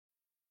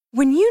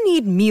When you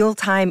need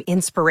mealtime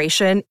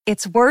inspiration,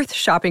 it's worth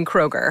shopping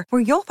Kroger,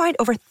 where you'll find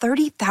over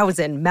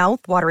 30,000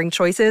 mouth-watering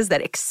choices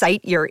that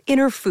excite your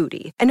inner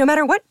foodie. And no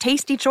matter what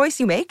tasty choice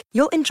you make,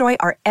 you'll enjoy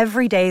our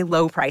everyday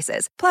low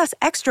prices, plus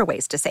extra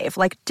ways to save,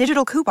 like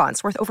digital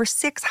coupons worth over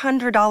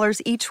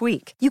 $600 each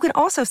week. You can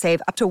also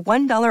save up to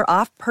 $1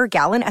 off per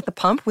gallon at the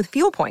pump with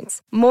fuel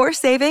points. More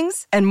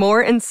savings and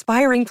more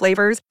inspiring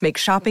flavors make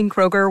shopping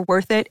Kroger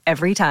worth it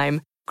every time.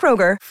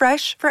 Kroger,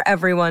 fresh for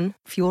everyone.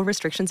 Fuel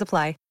restrictions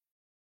apply.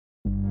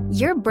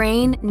 Your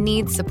brain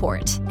needs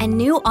support, and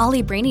new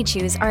Ollie Brainy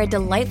Chews are a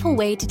delightful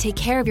way to take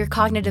care of your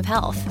cognitive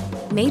health.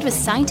 Made with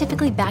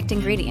scientifically backed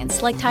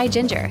ingredients like Thai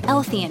ginger,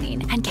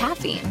 L-theanine, and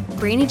caffeine,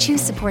 Brainy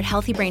Chews support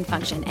healthy brain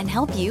function and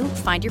help you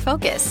find your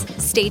focus,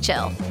 stay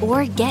chill,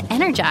 or get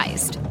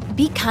energized.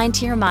 Be kind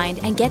to your mind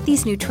and get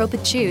these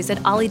nootropic chews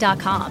at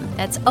ollie.com.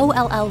 That's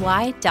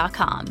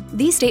OLLY.com.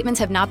 These statements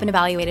have not been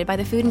evaluated by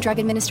the Food and Drug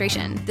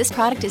Administration. This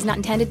product is not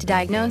intended to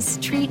diagnose,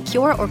 treat,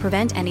 cure, or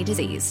prevent any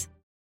disease.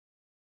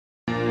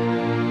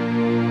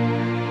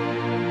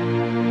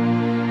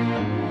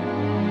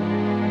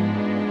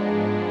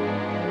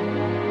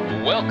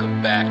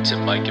 Welcome back to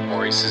Mike and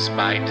Maurice's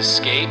Mind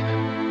Escape.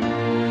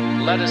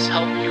 Let us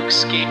help you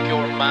escape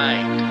your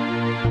mind.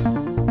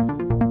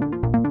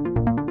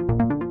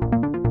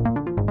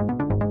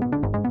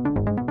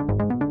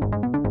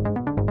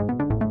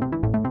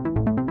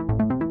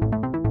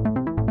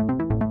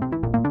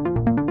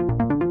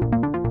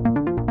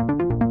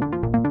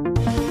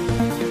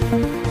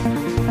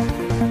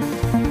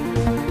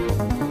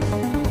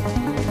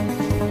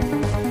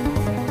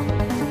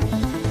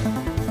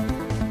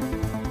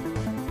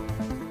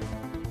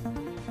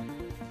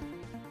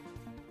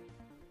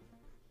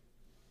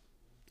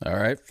 All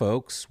right,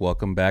 folks,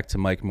 welcome back to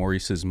Mike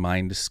Maurice's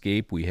Mind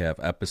Escape. We have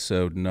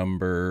episode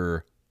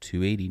number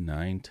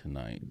 289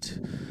 tonight.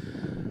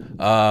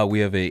 We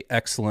have an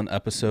excellent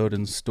episode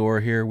in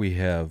store here. We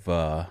have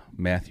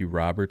Matthew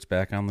Roberts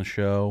back on the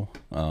show.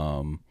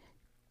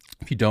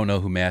 If you don't know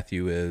who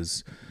Matthew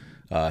is,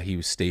 he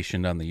was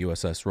stationed on the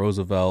USS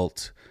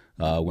Roosevelt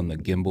when the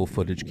Gimbal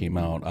footage came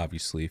out.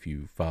 Obviously, if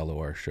you follow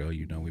our show,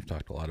 you know we've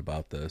talked a lot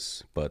about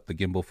this. But the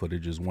Gimbal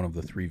footage is one of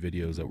the 3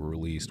 videos that were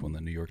released when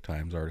the New York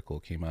Times article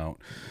came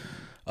out.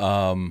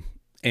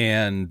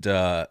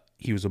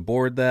 He was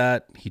aboard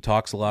that. He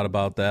talks a lot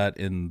about that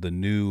in the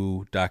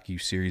new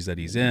docu-series that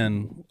he's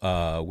in,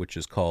 which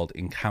is called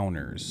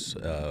Encounters.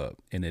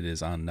 And it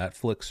is on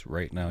Netflix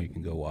right now. You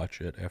can go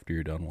watch it after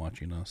you're done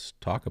watching us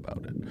talk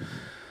about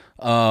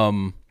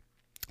it.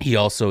 He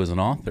also is an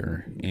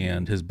author,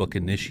 and his book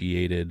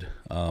Initiated,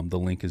 the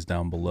link is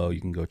down below.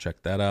 You can go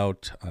check that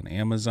out on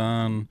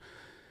Amazon.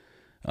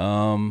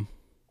 And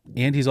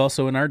he's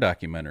also in our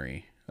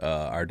documentary.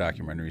 Our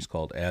documentary is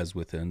called As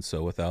Within,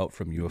 So Without,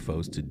 From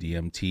UFOs to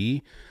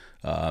DMT.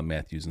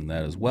 Matthew's in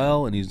that as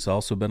well, and he's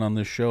also been on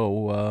this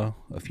show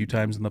a few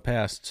times in the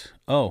past.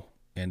 Oh,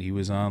 and he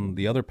was on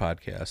the other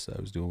podcast that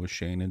I was doing with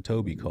Shane and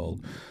Toby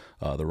called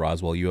the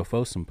Roswell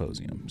UFO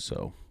Symposium.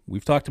 So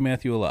we've talked to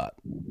Matthew a lot.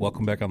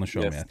 Welcome back on the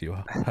show, yes. Matthew.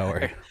 How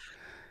are you?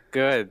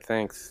 Good,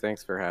 thanks.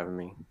 Thanks for having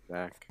me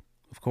back.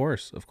 Of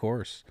course.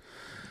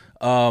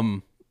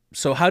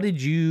 So how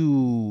did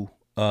you...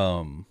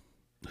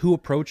 who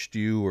approached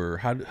you, or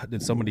how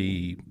did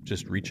somebody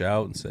just reach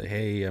out and say,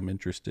 hey, I'm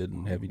interested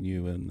in having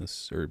you in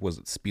this? Or was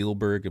it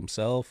Spielberg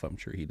himself? I'm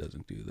sure he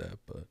doesn't do that,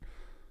 but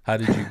how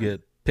did you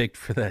get picked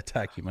for that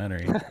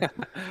documentary?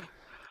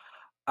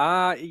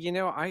 I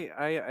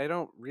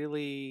don't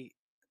really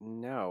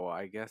know.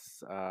 I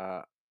guess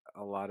a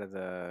lot of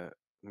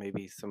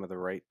maybe some of the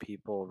right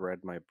people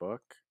read my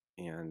book,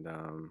 and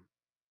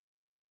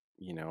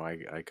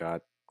I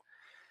got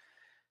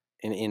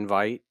an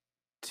invite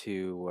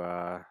to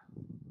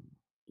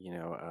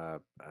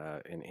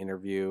an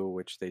interview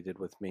which they did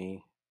with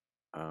me.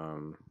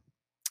 It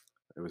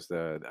was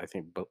I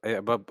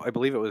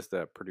believe it was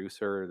the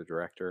producer, the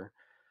director,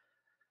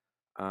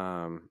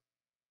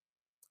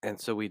 and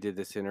so we did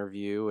this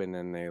interview, and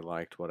then they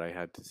liked what I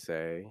had to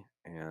say,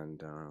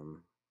 and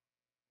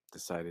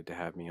decided to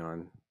have me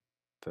on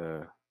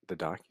the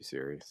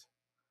docuseries.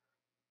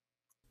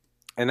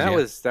 And that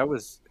was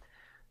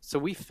so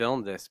we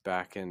filmed this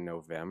back in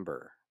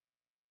November.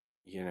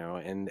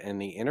 And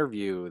the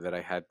interview that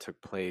I had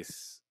took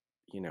place,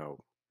 it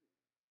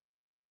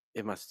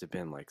must have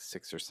been like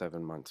 6 or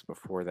 7 months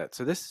before that.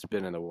 So this has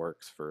been in the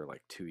works for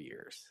like 2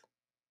 years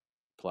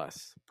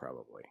plus,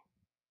 probably.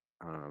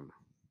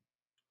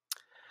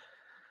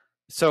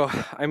 So,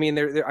 I mean,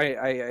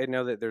 I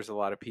know that there's a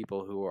lot of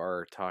people who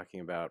are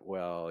talking about,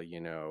 well,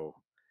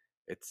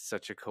 it's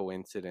such a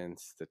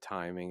coincidence, the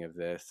timing of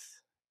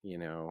this,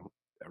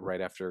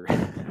 right after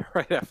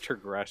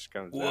Grush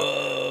comes out.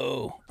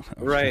 Whoa.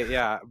 Right,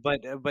 yeah.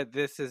 But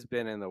this has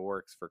been in the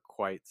works for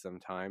quite some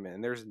time,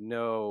 and there's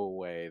no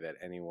way that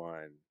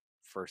anyone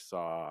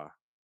foresaw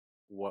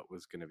what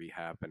was going to be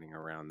happening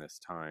around this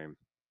time.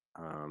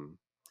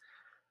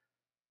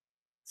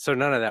 So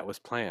none of that was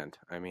planned.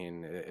 I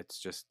mean, it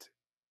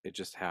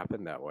just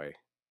happened that way.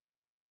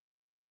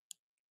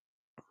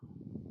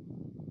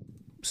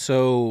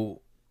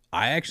 So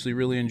I actually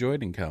really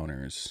enjoyed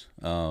Encounters.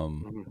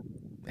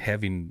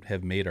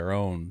 Have made our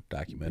own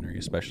documentary,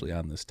 especially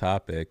on this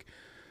topic.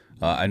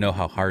 I know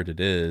how hard it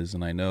is,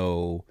 and I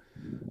know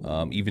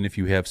even if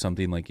you have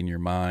something like in your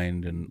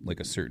mind and like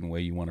a certain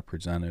way you want to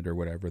present it or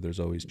whatever, there's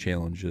always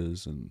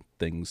challenges and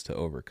things to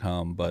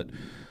overcome. But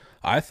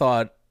I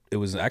thought it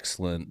was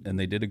excellent, and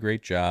they did a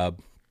great job,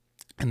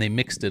 and they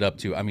mixed it up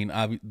too. I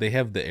mean, they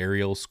have the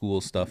aerial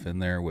school stuff in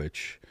there,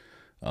 which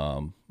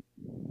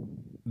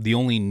the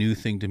only new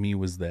thing to me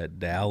was that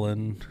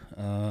Dallin.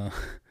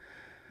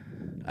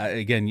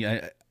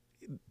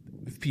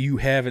 If you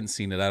haven't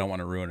seen it, I don't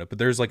want to ruin it, but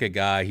there's like a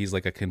guy, he's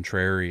like a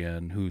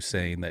contrarian who's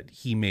saying that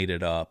he made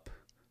it up,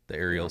 the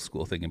aerial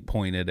school thing, and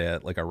pointed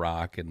at like a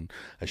rock and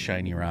a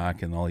shiny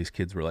rock, and all these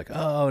kids were like,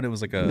 oh, and it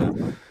was like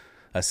a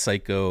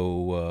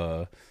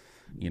psycho,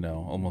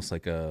 almost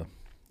like a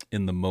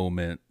in the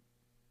moment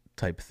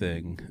type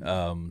thing.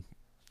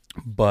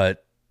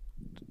 But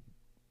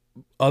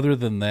other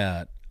than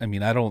that, I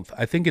mean,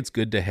 I think it's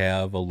good to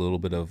have a little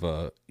bit of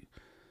a,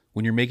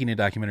 when you're making a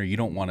documentary, you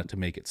don't want it to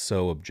make it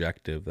so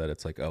objective that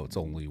it's like, oh, it's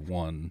only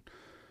one,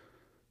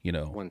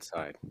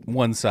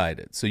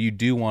 one-sided. So you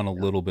do want a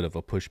little bit of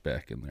a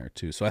pushback in there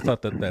too. So I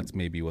thought that that's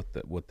maybe what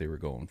they were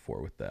going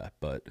for with that.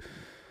 But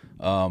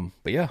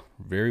yeah,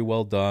 very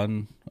well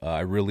done. I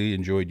really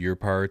enjoyed your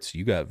parts.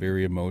 You got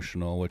very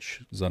emotional,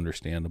 which is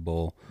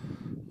understandable.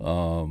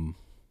 Yeah,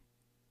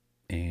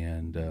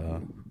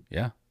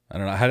 I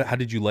don't know. How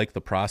did you like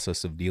the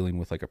process of dealing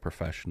with like a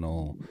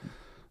professional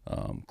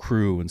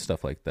crew and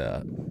stuff like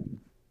that?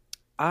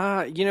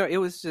 It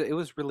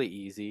was really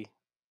easy.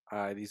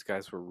 These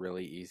guys were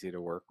really easy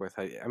to work with.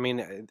 I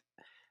mean,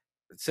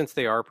 since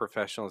they are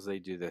professionals, they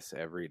do this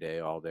every day,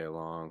 all day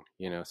long.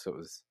 So it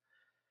was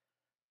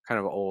kind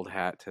of old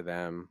hat to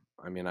them.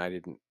 I mean, I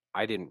didn't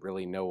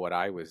really know what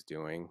I was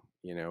doing,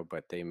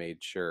 but they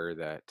made sure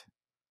that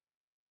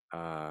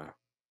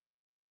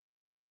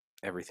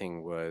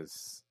everything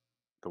was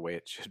the way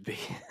it should be.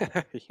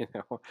 you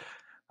know.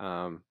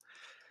 Um,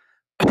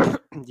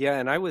 yeah,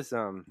 and I was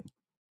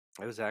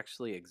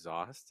actually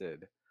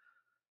exhausted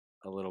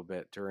a little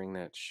bit during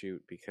that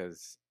shoot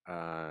because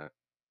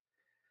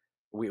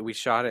we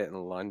shot it in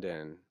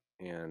London,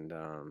 and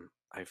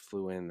I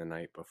flew in the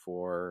night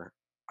before.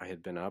 I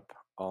had been up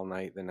all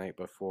night the night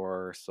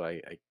before, so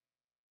I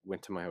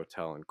went to my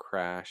hotel and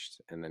crashed,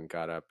 and then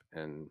got up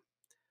and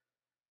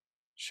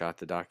shot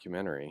the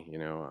documentary,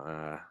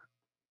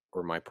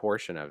 or my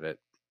portion of it.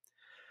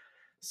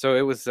 So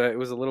it was a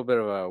little bit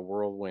of a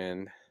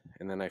whirlwind,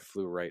 and then I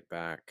flew right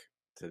back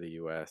to the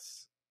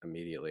U.S.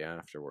 immediately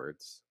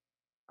afterwards.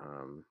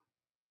 Um,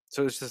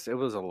 so it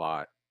was a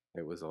lot.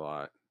 It was a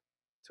lot.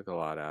 Took a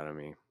lot out of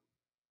me.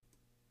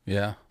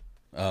 Yeah,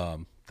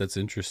 that's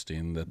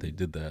interesting that they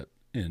did that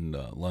in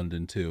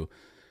London too.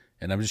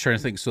 And I'm just trying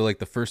to think. So like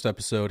the first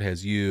episode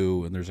has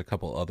you, and there's a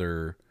couple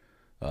other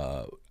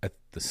at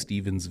the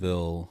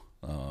Stevensville,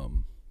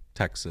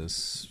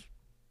 Texas,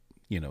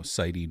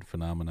 sighting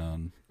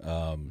phenomenon.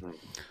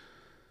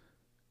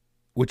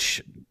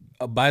 Which,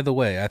 by the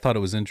way, I thought it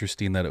was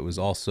interesting that it was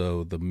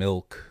also the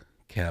milk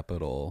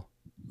capital.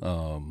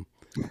 And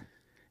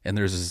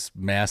there's this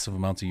massive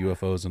amounts of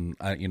UFOs, and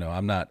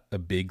I'm not a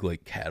big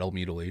like cattle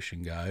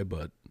mutilation guy,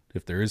 but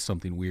if there is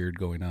something weird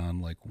going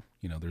on, like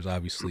there's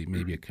obviously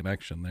maybe a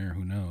connection there.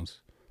 Who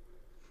knows?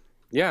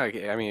 Yeah,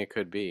 I mean, it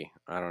could be.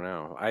 I don't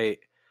know. I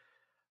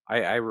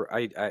remember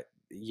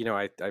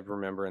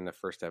in the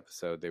first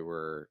episode they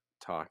were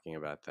talking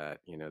about that,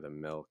 the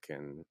milk,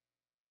 and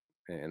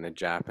the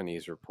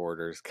Japanese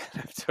reporters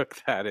kind of took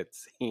that, it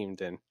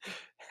seemed, and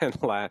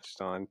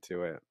latched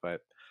onto it.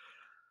 But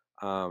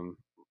um,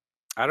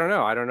 I don't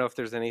know. I don't know if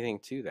there's anything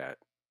to that.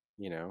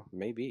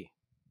 Maybe.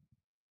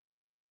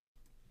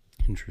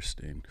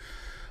 Interesting.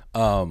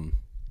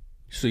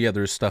 So yeah,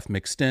 there's stuff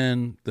mixed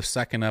in. The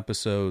second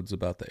episode's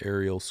about the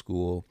aerial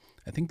school.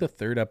 I think the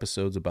third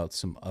episode's about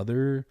some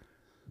other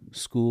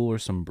school or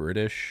some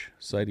British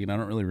sighting. I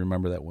don't really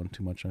remember that one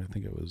too much. I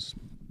think it was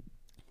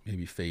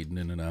maybe fading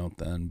in and out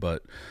then.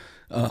 But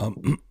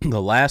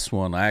the last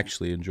one I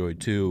actually enjoyed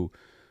too,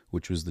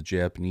 which was the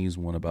Japanese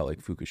one about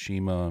like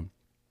Fukushima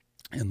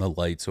and the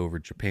lights over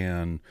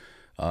Japan,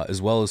 as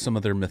well as some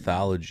of their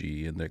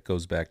mythology. And that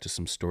goes back to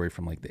some story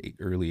from like the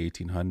early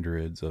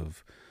 1800s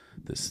of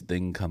this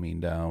thing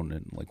coming down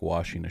and like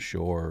washing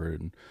ashore.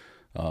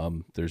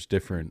 And there's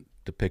different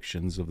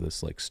depictions of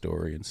this like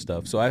story and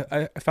stuff. So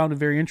I found it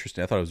very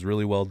interesting. I thought it was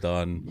really well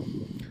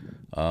done.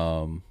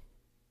 And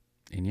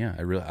yeah,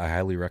 I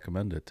highly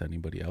recommend it to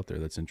anybody out there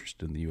that's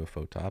interested in the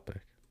UFO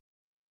topic.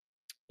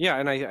 Yeah,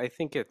 and I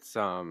think it's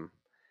some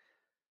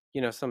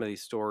of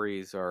these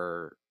stories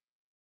are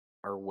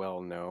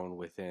well known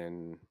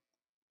within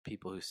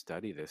people who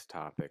study this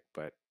topic,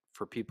 but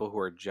for people who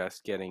are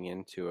just getting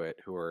into it,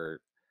 who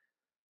are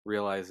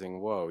realizing,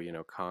 whoa,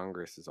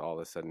 Congress is all of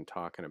a sudden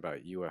talking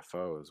about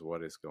UFOs.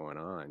 What is going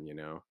on?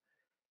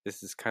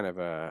 This is kind of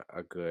a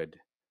good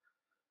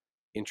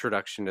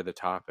introduction to the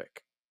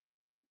topic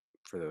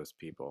for those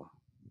people.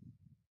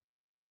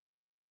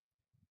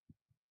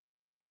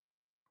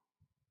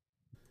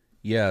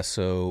 Yeah,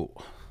 so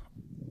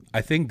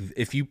I think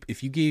if you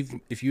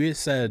had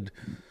said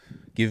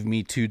give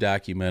me two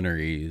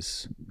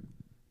documentaries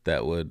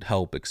that would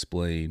help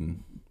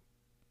explain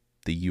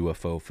the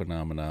UFO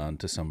phenomenon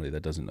to somebody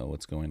that doesn't know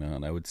what's going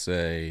on, I would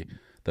say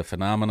the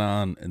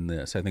phenomenon and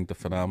this. I think the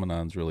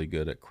phenomenon's really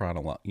good at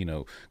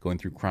going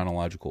through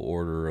chronological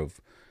order of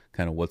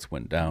kind of what's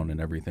went down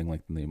and everything,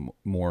 like the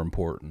more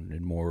important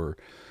and more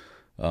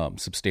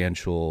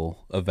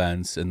substantial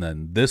events. And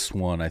then this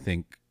one, I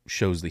think,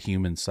 shows the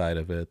human side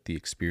of it, the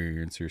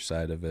experiencer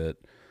side of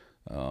it,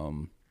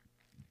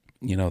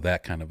 that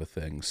kind of a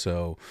thing.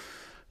 So,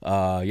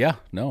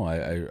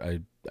 I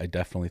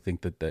definitely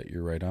think that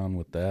you're right on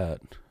with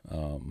that.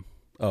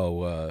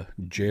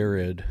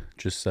 Jared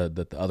just said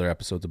that the other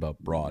episode's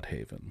about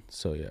Broadhaven.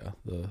 So yeah,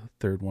 the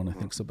third one I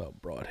think is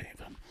about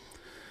Broadhaven.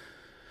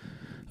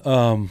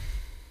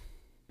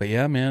 But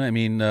yeah, man, I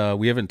mean,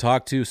 we haven't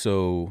talked to,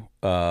 so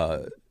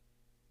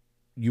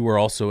you were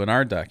also in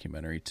our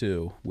documentary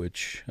too,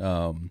 which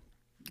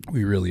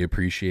we really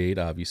appreciate.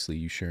 Obviously,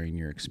 you sharing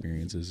your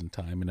experiences and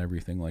time and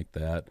everything like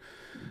that.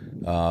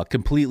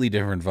 Completely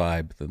different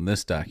vibe than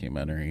this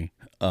documentary.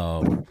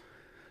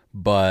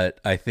 But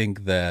I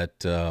think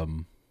that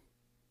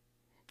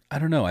I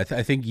don't know. I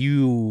think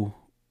you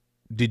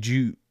did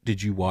you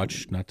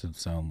watch? Not to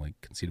sound like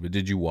conceited, but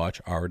did you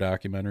watch our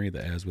documentary,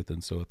 The As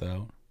Within So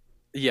Without?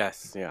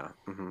 Yes, yeah.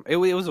 It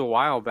was a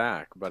while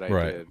back, but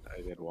I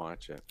did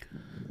watch it.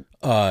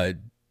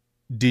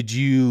 Did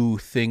you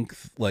think,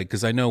 like,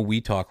 because I know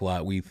we talk a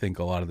lot, we think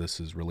a lot of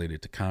this is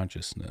related to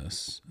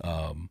consciousness.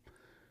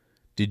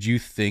 Did you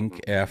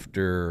think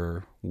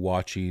after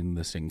watching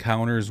this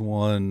Encounters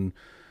one,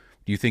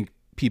 do you think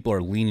people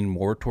are leaning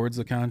more towards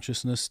the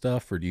consciousness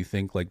stuff, or do you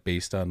think, like,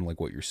 based on like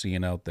what you're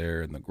seeing out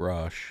there in the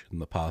Grush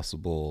and the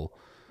possible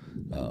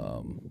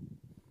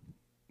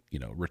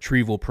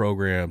retrieval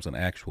programs and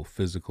actual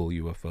physical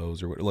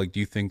UFOs, or what, like, do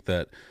you think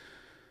that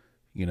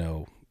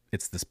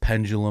it's this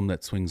pendulum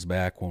that swings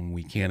back? When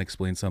we can't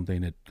explain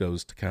something, it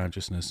goes to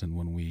consciousness, and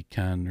when we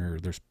can, or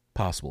there's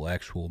possible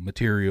actual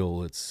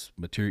material, it's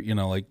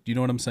material, like, do you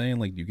know what I'm saying?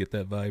 Like, do you get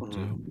that vibe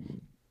too?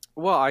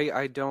 Well,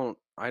 I don't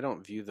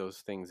view those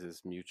things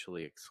as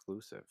mutually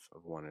exclusive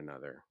of one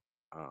another.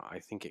 I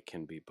think it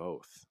can be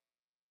both,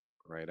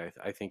 right?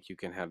 I think you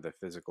can have the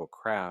physical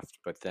craft,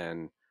 but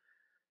then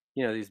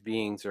these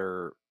beings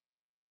are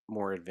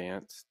more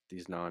advanced.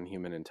 These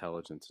non-human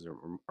intelligences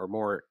are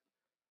more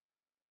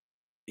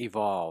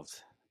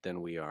evolved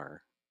than we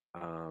are,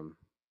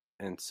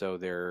 and so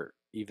they're,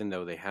 even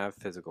though they have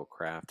physical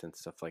craft and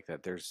stuff like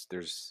that,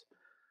 there's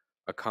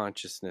a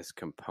consciousness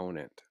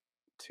component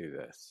to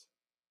this.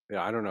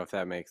 Yeah, I don't know if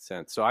that makes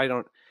sense. So I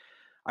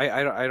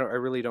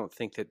really don't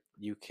think that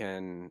you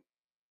can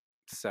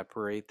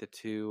separate the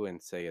two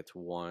and say it's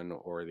one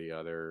or the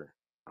other.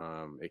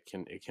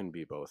 It can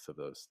be both of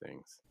those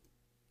things.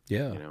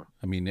 Yeah.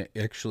 I mean,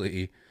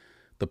 actually,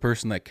 the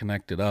person that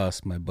connected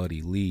us, my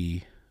buddy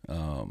Lee,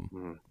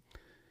 who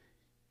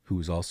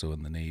was also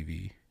in the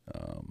Navy,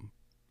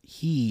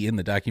 he, in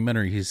the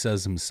documentary, he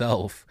says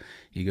himself,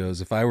 he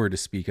goes, if I were to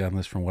speak on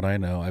this from what I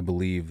know, I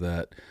believe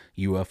that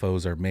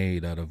UFOs are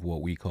made out of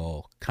what we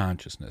call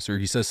consciousness, or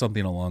he says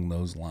something along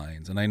those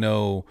lines. And I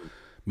know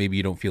maybe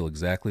you don't feel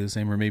exactly the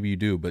same, or maybe you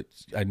do, but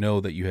I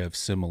know that you have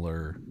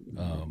similar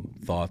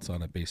thoughts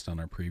on it based on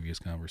our previous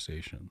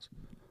conversations.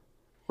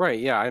 Right.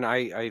 Yeah. And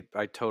I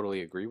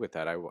totally agree with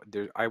that. I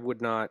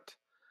would not,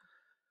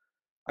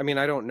 I mean,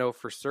 I don't know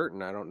for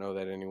certain. I don't know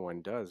that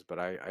anyone does, but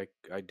I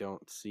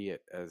don't see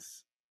it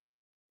as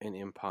an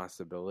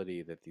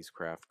impossibility that these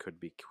craft could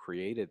be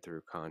created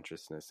through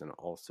consciousness and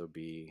also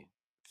be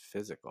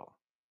physical.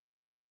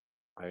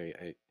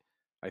 I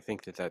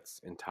think that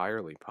that's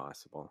entirely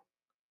possible.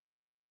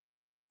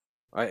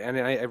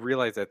 I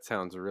realize that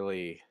sounds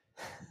really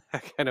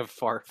kind of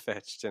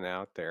far-fetched and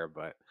out there,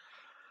 but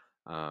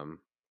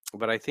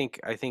I think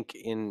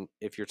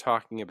if you're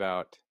talking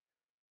about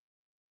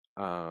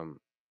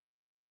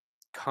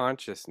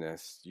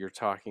consciousness, you're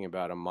talking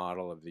about a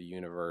model of the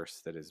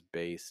universe that is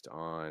based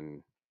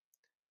on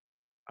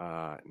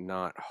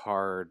not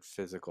hard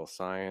physical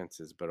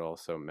sciences, but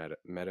also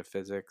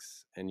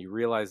metaphysics, and you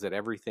realize that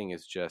everything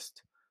is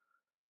just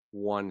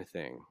one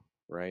thing,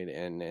 right?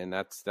 And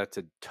that's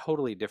a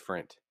totally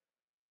different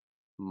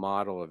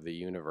model of the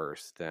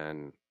universe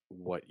than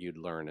what you'd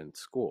learn in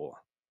school,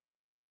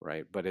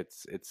 right? But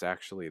it's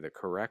actually the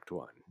correct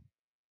one.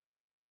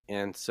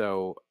 And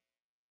so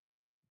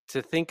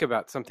to think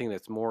about something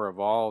that's more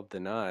evolved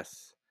than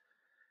us,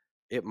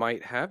 it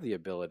might have the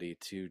ability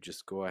to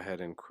just go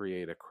ahead and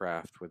create a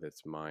craft with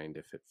its mind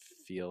if it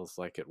feels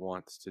like it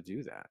wants to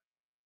do that,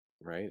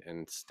 right?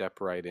 And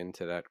step right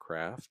into that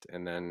craft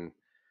and then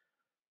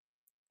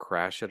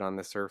crash it on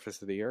the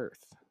surface of the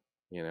earth,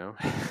 I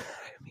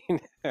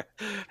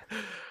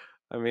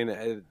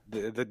mean,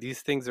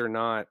 these things are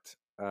not,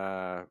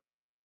 I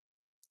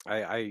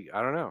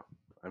don't know.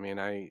 I mean,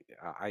 I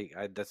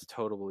that's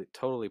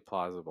totally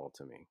plausible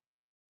to me.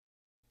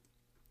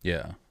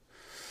 Yeah.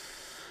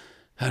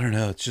 I don't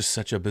know. It's just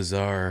such a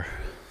bizarre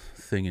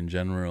thing in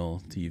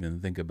general to even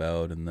think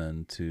about, and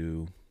then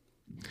to,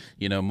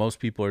 most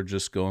people are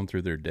just going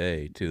through their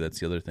day too. That's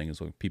the other thing,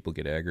 is when people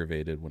get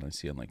aggravated when I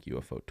see on like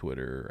UFO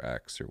Twitter or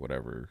X or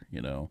whatever,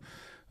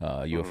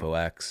 UFO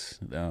X,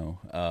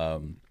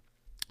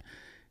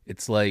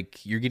 it's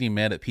like you're getting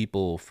mad at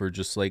people for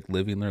just like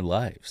living their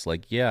lives.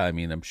 Like, yeah, I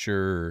mean, I'm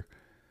sure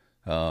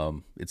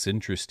it's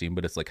interesting,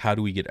 but it's like, how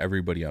do we get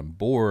everybody on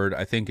board?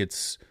 I think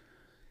it's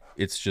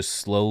just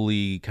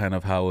slowly kind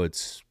of how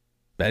it's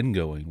been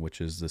going,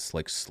 which is this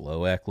like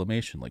slow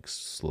acclimation, like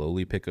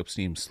slowly pick up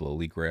steam,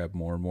 slowly grab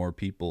more and more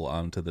people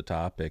onto the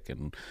topic.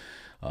 And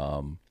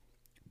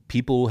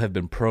people have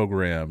been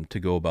programmed to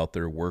go about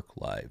their work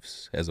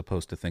lives as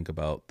opposed to think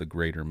about the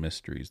greater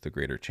mysteries, the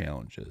greater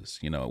challenges.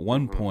 At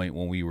one point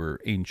when we were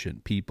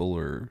ancient people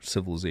or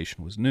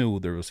civilization was new,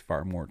 there was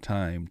far more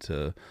time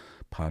to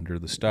ponder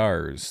the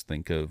stars,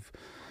 think of,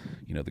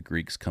 the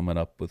Greeks coming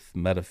up with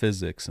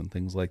metaphysics and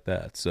things like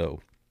that. So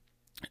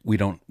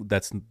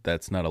that's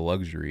not a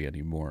luxury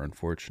anymore,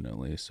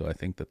 unfortunately. So I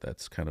think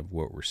that's kind of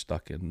what we're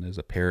stuck in, is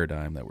a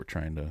paradigm that we're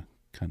trying to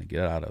kind of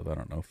get out of. I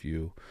don't know if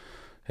you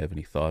have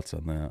any thoughts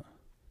on that.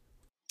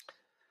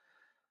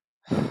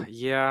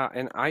 Yeah,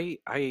 and I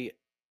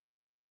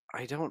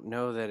don't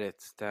know that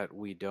it's that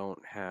we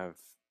don't have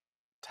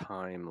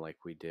time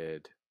like we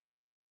did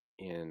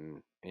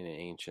in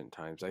ancient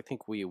times. I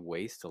think we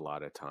waste a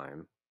lot of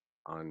time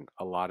on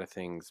a lot of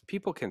things.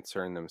 People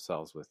concern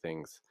themselves with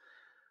things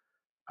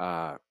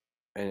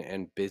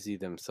and busy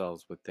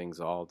themselves with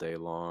things all day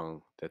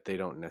long that they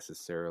don't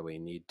necessarily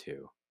need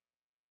to.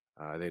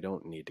 They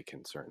don't need to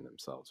concern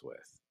themselves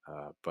with,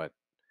 but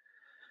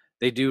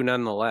they do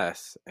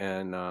nonetheless.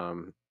 And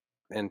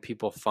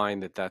people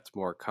find that that's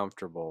more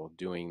comfortable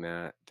doing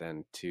that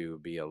than to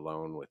be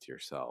alone with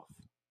yourself,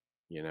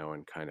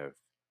 and kind of,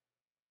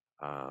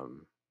 I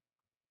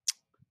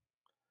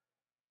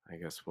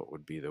guess what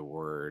would be the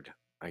word?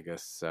 I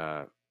guess,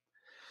 kind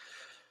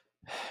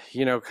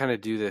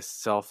of do this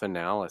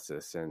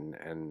self-analysis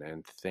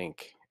and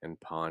think and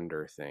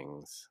ponder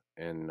things.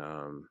 And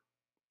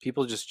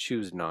people just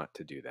choose not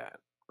to do that,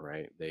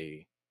 right?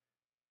 They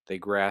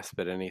grasp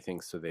at anything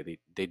so they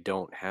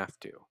don't have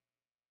to.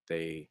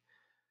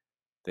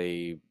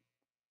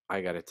 I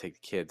got to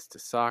take the kids to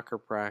soccer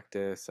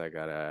practice. I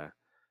got to,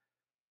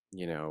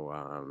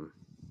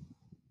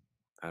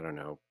 I don't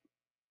know,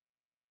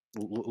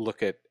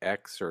 look at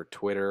X or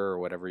Twitter or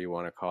whatever you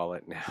want to call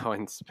it now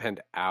and spend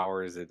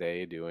hours a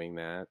day doing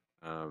that,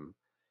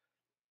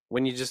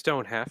 when you just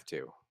don't have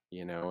to,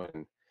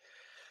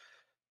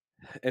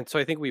 and so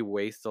I think we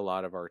waste a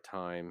lot of our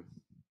time.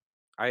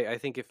 I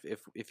think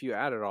if you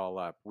add it all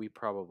up, we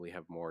probably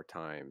have more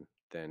time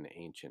than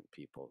ancient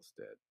peoples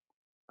did,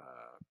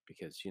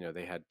 because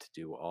they had to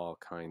do all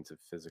kinds of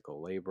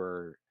physical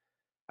labor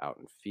out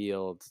in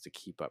fields to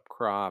keep up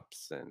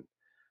crops and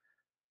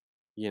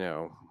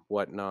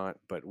whatnot,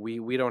 but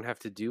we don't have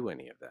to do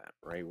any of that,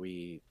 right?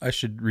 I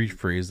should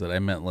rephrase that. I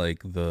meant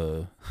like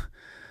the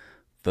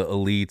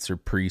elites or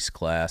priest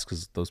class,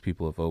 because those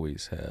people have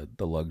always had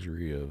the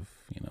luxury of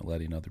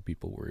letting other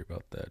people worry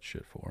about that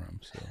shit for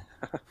them. So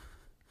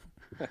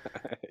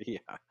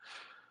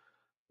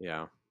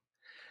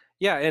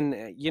yeah,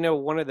 and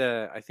one of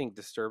the, I think,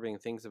 disturbing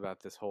things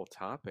about this whole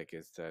topic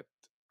is that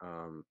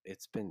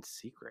it's been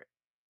secret.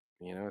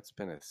 It's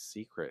been a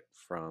secret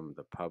from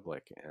the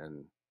public,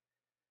 and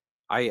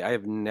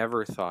I've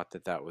never thought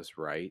that was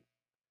right.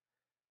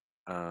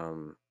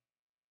 And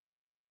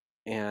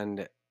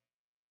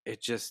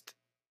it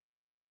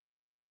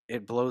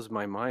blows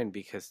my mind,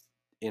 because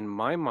in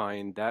my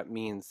mind, that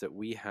means that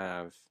we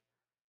have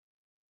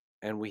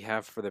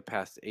for the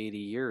past 80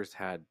 years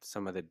had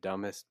some of the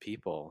dumbest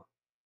people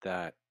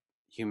that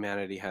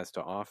humanity has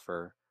to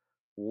offer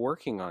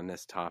working on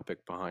this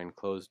topic behind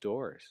closed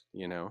doors,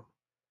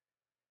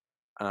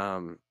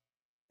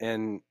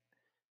 and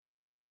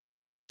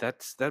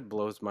that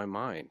blows my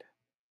mind.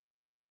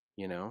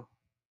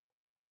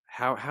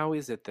 How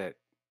is it that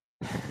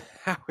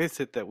how is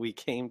it that we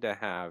came to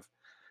have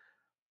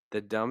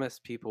the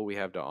dumbest people we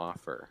have to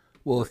offer?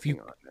 Well, if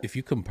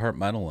you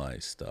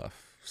compartmentalize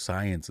stuff,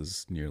 science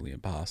is nearly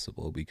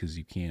impossible, because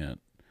you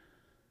can't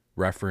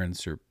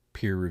reference or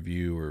peer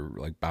review or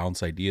like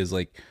bounce ideas.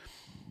 Like,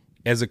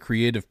 as a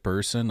creative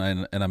person,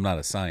 and I'm not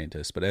a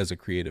scientist, but as a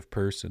creative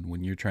person,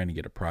 when you're trying to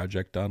get a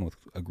project done with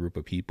a group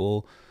of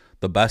people,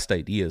 the best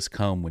ideas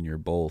come when you're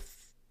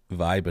both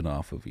vibing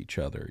off of each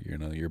other.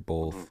 You're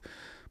both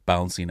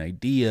bouncing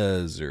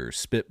ideas or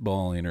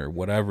spitballing or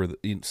whatever.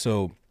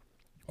 So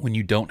when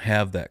you don't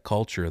have that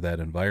culture, that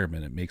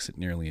environment, it makes it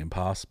nearly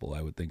impossible,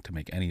 I would think, to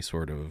make any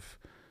sort of,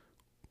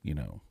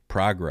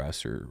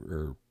 progress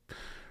or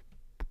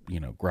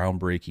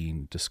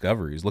groundbreaking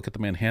discoveries. Look at the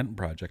Manhattan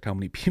Project. How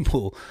many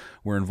people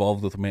were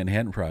involved with the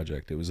Manhattan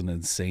Project? It was an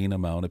insane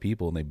amount of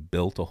people, and they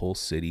built a whole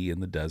city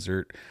in the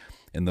desert,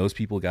 and those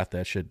people got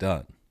that shit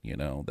done.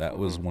 That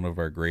was one of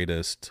our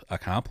greatest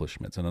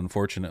accomplishments. And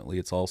unfortunately,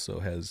 it's also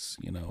has,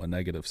 a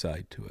negative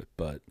side to it.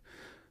 But,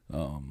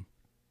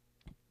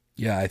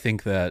 yeah, I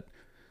think that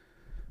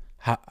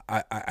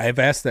I've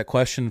asked that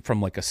question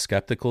from like a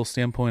skeptical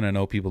standpoint. I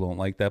know people don't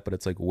like that, but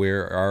it's like,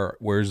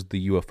 where's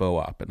the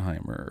UFO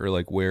Oppenheimer, or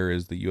like, where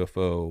is the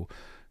UFO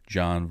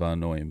John von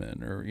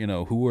Neumann, or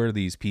who are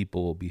these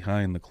people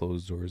behind the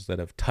closed doors that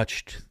have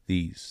touched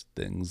these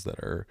things, that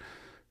are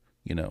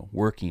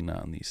working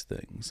on these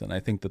things? And I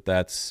think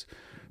that's,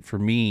 for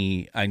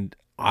me,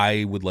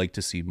 I would like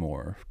to see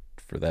more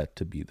for that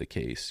to be the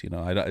case.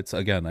 It's,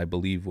 again, I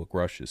believe what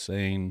Grush is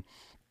saying.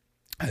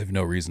 I have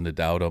no reason to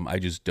doubt him. I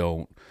just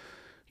don't.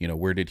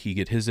 Where did he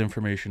get his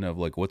information of,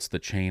 like, what's the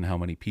chain? How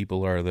many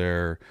people are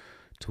there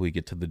till we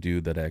get to the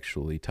dude that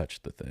actually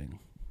touched the thing?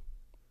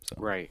 So.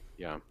 Right.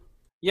 Yeah.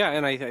 Yeah.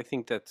 And I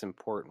think that's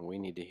important. We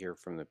need to hear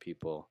from the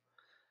people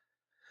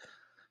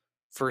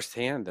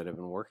firsthand that have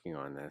been working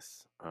on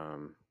this.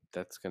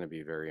 That's going to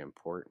be very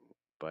important,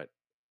 but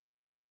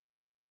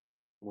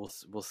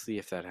we'll see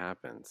if that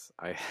happens.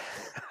 I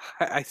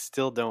I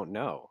still don't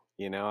know.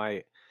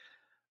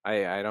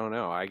 I don't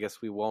know. I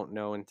guess we won't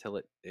know until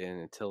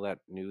that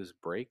news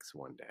breaks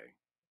one day.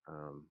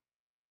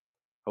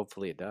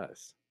 Hopefully it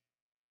does.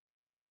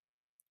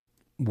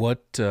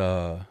 What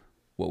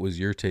was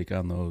your take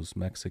on those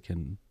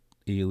Mexican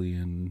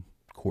alien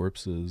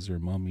corpses or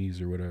mummies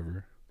or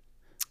whatever?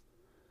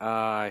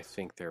 I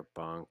think they're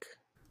bunk.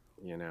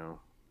 I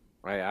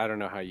don't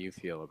know how you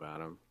feel about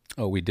them.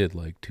 Oh, we did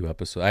like 2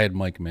 episodes. I had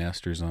Mike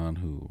Masters on,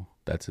 who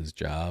that's his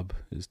job,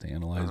 is to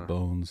analyze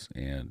bones,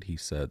 and he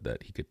said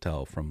that he could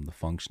tell from the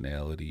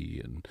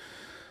functionality and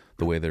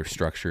the way they're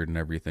structured and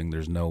everything,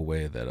 there's no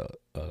way that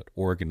a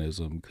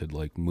organism could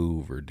like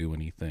move or do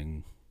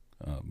anything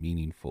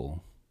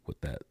meaningful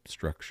with that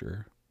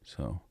structure.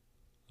 So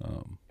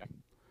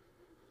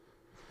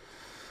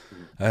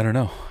I don't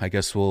know. I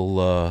guess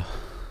we'll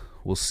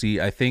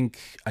see. I think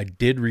I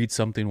did read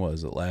something,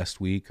 was it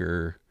last week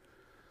or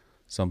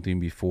something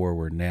before,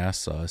 where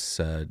NASA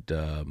said,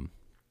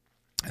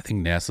 I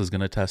think NASA's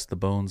going to test the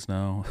bones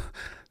now.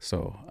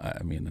 So,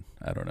 I mean,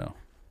 I don't know.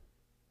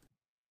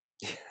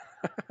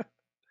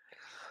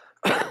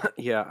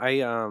 Yeah,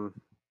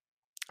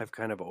 I've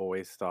kind of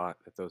always thought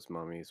that those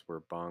mummies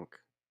were bunk.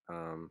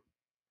 I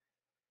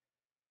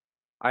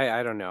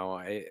don't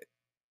know.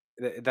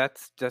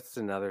 That's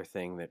another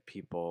thing that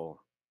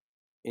people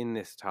in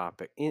this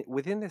topic,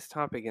 within this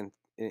topic,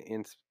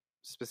 in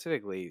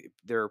specifically,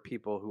 there are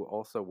people who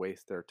also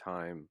waste their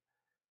time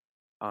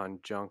on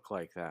junk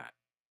like that.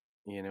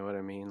 You know what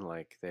I mean?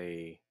 Like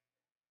they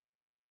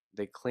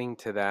cling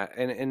to that,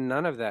 and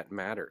none of that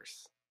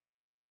matters.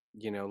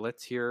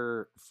 Let's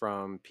hear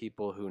from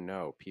people who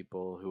know,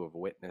 people who have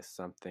witnessed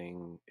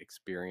something,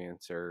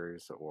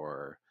 experiencers,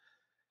 or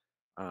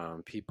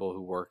people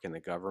who work in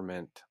the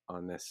government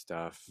on this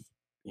stuff.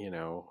 You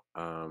know,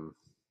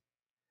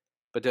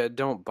 but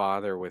don't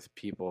bother with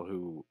people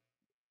who.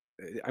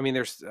 I mean,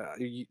 there's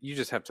you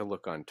just have to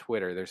look on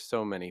Twitter. There's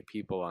so many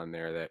people on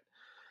there that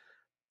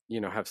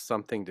have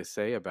something to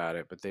say about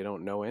it, but they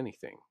don't know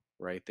anything,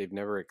 right? They've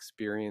never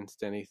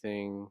experienced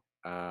anything.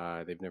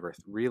 They've never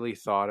really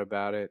thought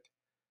about it.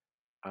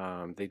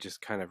 They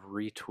just kind of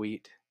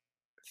retweet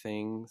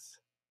things,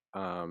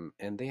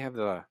 and they have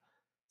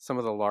some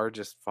of the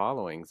largest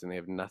followings, and they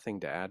have nothing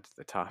to add to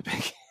the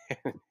topic.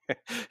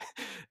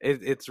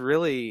 It's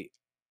really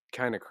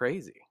kind of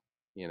crazy,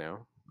 you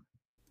know.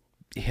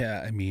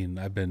 Yeah, I mean,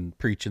 I've been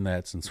preaching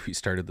that since we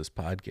started this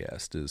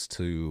podcast, is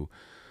to,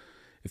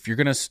 if you're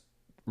going to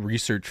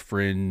research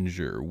fringe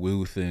or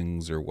woo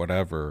things or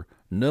whatever,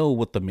 know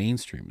what the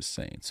mainstream is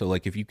saying. So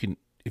like, if you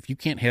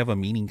can't have a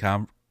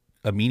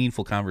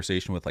meaningful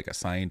conversation with like a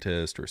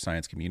scientist or a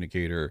science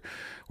communicator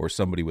or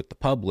somebody with the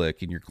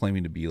public, and you're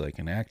claiming to be like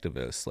an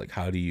activist, like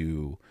how do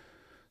you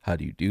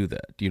do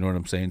that? Do you know what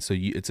I'm saying? So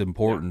it's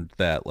important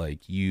that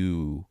like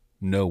you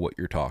know what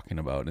you're talking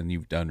about, and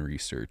you've done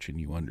research, and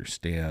you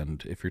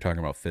understand, if you're talking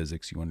about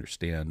physics, you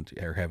understand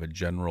or have a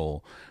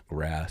general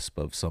grasp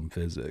of some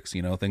physics,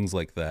 things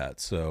like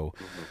that. So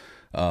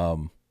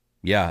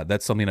yeah,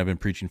 that's something I've been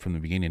preaching from the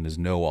beginning, is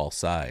know all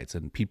sides,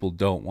 and people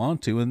don't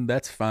want to, and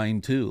that's fine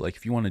too. Like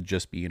if you want to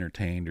just be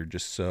entertained or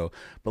just so,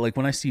 but like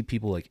when I see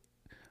people like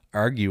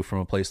argue from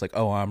a place like,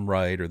 oh, I'm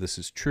right, or this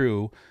is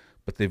true,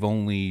 but they've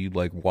only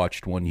like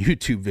watched one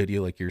YouTube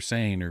video, like you're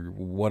saying, or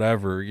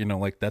whatever,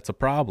 like that's a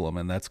problem.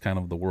 And that's kind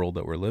of the world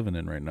that we're living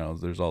in right now,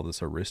 is there's all this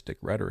heuristic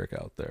rhetoric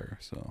out there.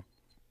 So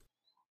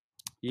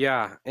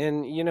yeah,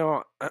 and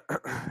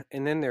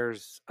and then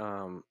there's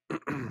I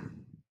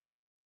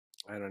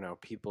don't know,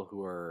 people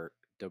who are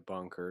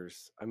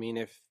debunkers. I mean,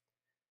 if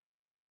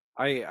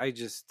I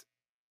just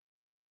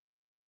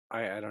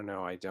I don't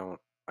know, I don't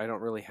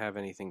really have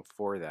anything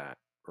for that,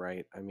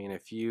 right? I mean,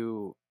 if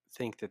you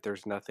think that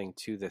there's nothing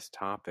to this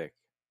topic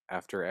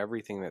after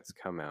everything that's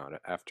come out,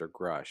 after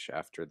Grush,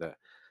 after the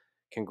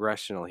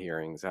congressional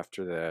hearings,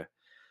 after the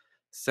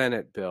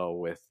Senate bill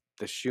with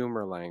the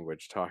Schumer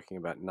language talking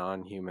about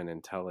non-human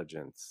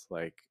intelligence,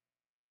 like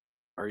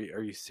are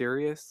you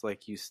serious?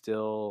 Like you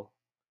still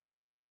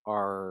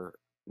are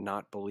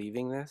not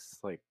believing this?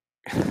 Like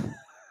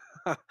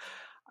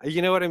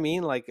you know what I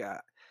mean? Like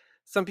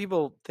some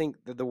people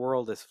think that the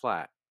world is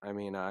flat, I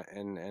mean,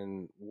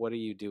 and what do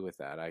you do with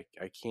that? I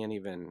can't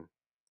even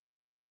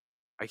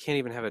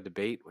have a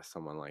debate with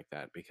someone like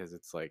that, because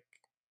it's like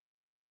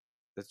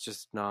that's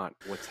just not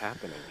what's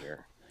happening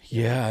here,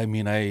 you know? Yeah, I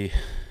mean, I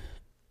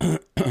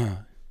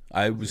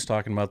was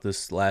talking about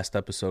this last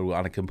episode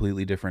on a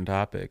completely different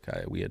topic.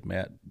 We had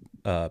Matt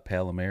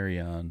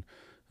Palomari on,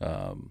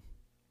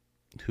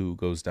 who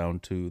goes down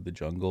to the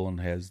jungle and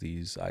has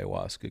these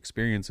ayahuasca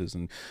experiences,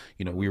 and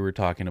we were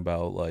talking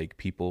about like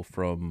people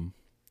from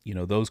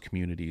those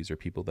communities, or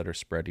people that are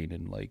spreading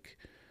in like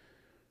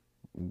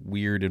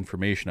weird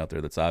information out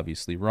there that's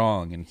obviously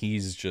wrong, and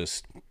he's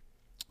just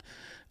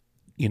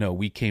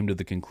we came to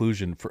the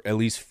conclusion, for at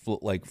least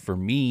like for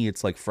me,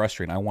 it's like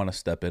frustrating. I want to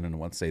step in and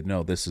want to say,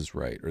 no, this is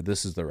right, or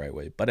this is the right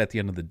way. But at the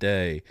end of the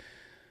day,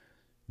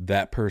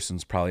 that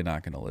person's probably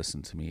not going to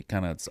listen to me.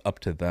 Kind of, it's up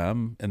to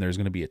them. And there's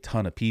going to be a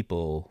ton of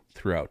people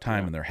throughout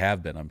time, and there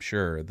have been, I'm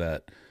sure,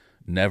 that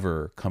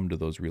never come to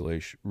those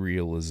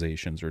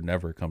realizations, or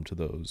never come to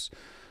those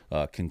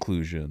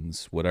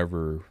conclusions,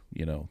 whatever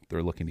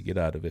they're looking to get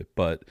out of it.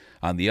 But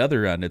on the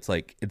other end, it's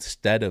like,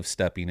 instead of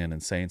stepping in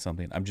and saying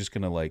something, I'm just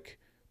going to like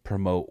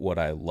promote what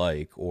I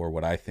like, or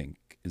what I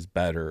think is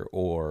better,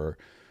 or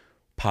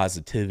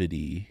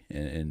positivity,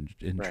 and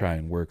Right. try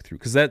and work through,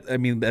 because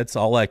that's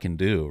all I can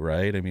do,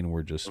 right? I mean,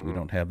 we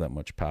don't have that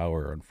much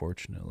power,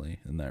 unfortunately,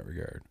 in that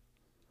regard.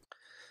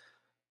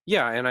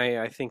 Yeah, and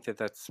I think that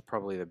that's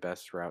probably the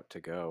best route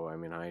to go. I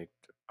mean, I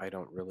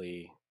don't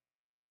really.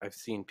 I've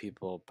seen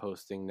people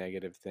posting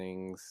negative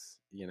things,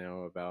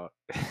 about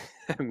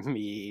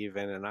me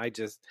even, and I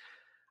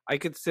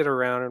could sit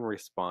around and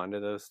respond to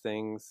those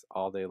things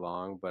all day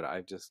long, but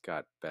I've just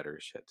got better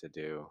shit to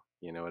do.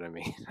 You know what I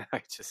mean?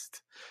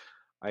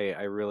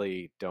 I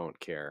really don't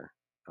care.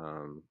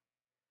 Um,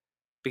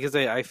 because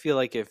I feel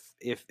like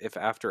if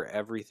after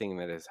everything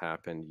that has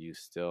happened, you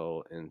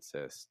still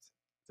insist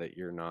that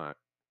you're not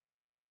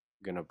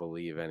gonna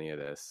believe any of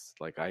this,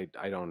 like I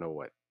don't know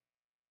what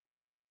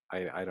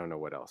I don't know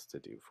what else to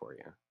do for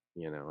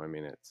you. I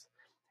mean,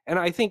 and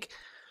I think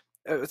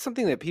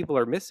something that people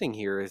are missing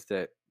here is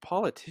that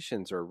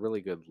politicians are a really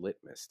good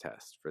litmus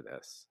test for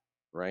this,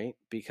 right?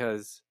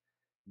 Because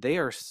they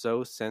are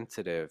so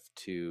sensitive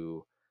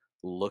to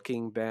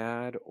looking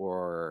bad,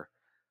 or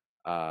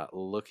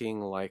looking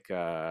like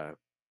an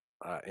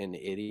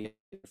idiot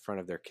in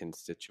front of their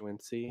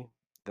constituency,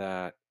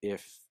 that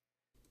if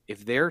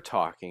they're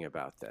talking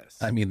about I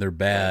this, mean, they're right?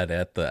 bad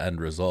at the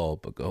end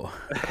result, but go.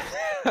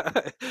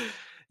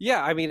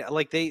 Yeah, I mean,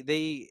 like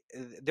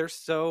they're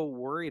so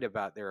worried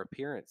about their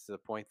appearance, to the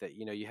point that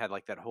you had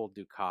like that whole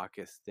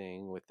Dukakis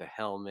thing with the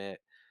helmet.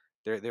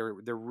 They're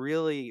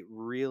really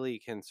really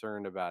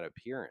concerned about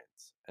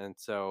appearance, and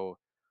so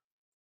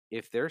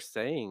if they're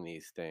saying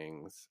these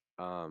things,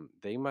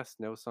 they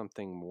must know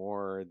something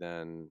more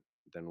than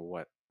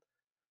what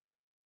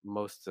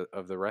most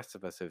of the rest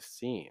of us have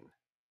seen,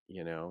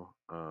 you know.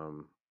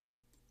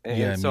 Yeah,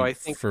 And I so mean, I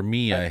think, for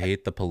me, I I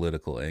hate the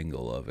political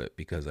angle of it,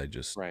 because I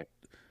just right.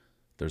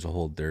 there's a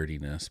whole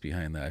dirtiness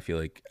behind that. I feel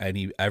like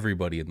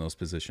everybody in those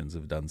positions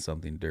have done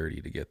something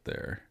dirty to get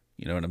there.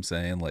 You know what I'm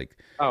saying? Like,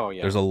 Oh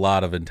there's yeah. a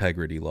lot of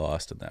integrity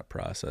lost in that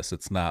process.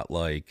 It's not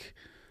like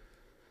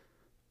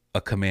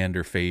a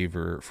commander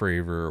favor,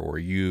 or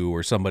you,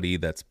 or somebody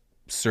that's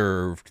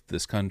served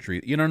this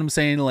country. You know what I'm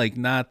saying? Like,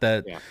 not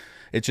that. Yeah.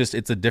 It's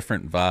a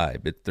different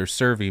vibe. They're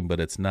serving, but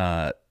it's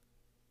not.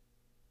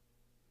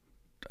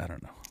 I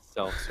don't know.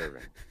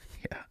 Self-serving.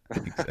 Yeah,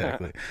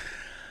 exactly.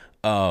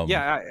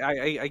 Yeah,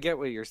 I get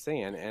what you're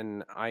saying,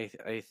 and I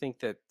think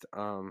that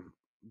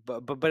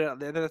but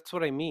that's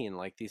what I mean.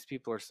 Like, these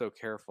people are so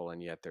careful,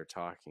 and yet they're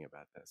talking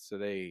about this, so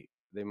they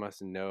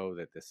must know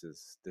that this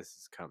is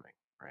coming,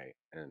 right?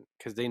 And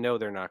because they know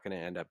they're not going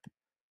to end up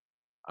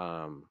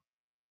um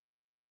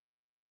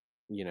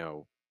you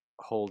know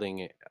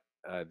holding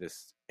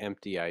this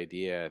empty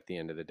idea at the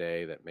end of the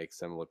day that makes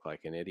them look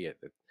like an idiot.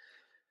 That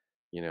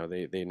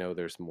they know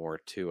there's more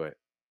to it,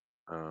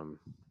 um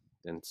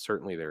and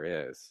certainly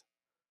there is.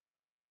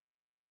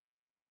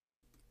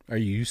 Are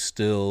you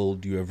still?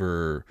 Do you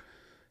ever?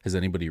 Has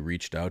anybody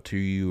reached out to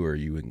you? Or are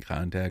you in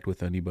contact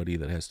with anybody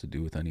that has to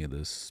do with any of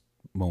this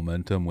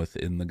momentum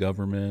within the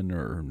government,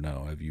 or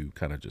no? Have you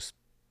kind of just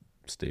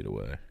stayed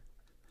away?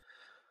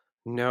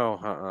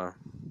 No,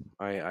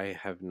 I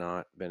have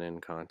not been in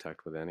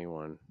contact with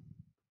anyone.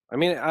 I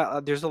mean,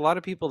 there's a lot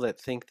of people that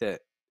think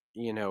that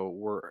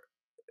we're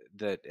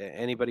that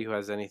anybody who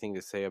has anything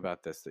to say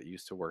about this that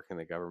used to work in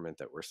the government,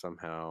 that we're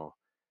somehow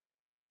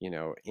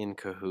in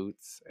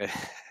cahoots,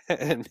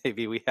 and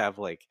maybe we have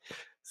like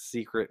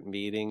secret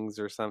meetings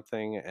or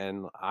something.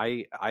 And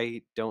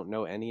I don't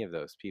know any of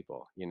those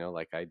people.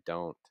 Like, I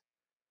don't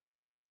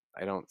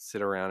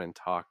sit around and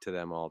talk to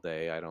them all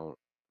day. I don't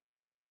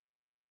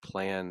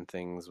plan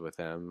things with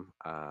them.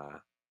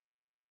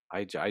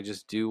 I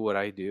just do what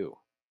I do,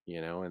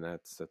 and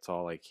that's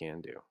all I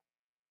can do.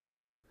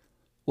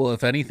 Well,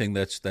 if anything,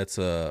 that's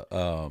a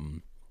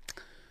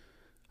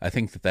I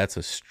think that's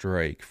a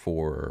strike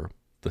for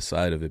the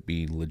side of it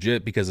being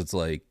legit, because it's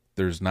like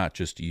there's not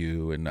just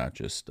you and not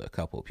just a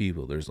couple of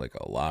people. There's like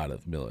a lot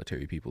of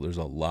military people. There's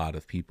a lot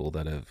of people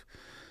that have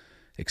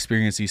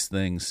experienced these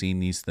things, seen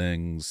these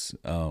things.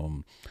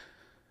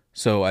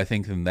 So I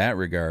think in that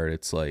regard,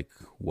 it's like,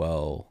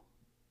 well,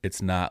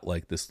 it's not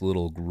like this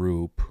little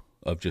group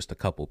of just a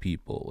couple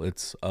people.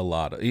 It's a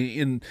lot of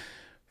in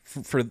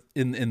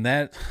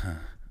that.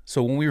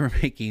 So when we were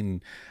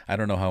making, I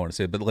don't know how I want to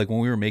say it, but like when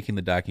we were making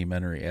the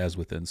documentary As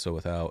Within, So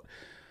Without,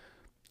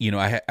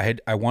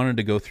 I wanted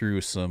to go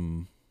through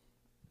some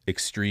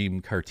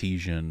extreme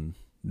Cartesian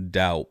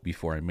doubt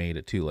before I made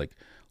it too. Like,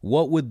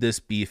 what would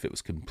this be if it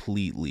was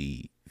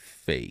completely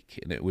fake?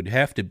 And it would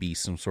have to be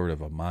some sort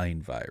of a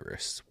mind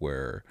virus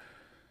where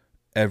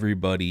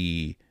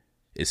everybody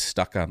is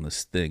stuck on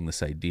this thing,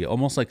 this idea,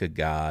 almost like a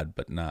God,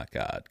 but not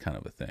God kind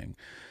of a thing.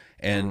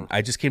 And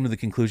I just came to the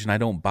conclusion I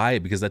don't buy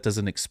it, because that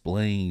doesn't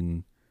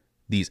explain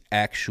these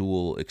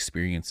actual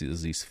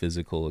experiences, these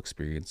physical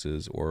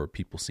experiences, or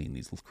people seeing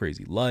these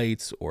crazy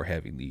lights or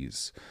having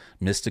these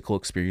mystical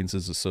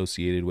experiences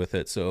associated with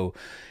it. So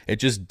it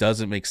just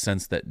doesn't make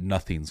sense that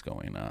nothing's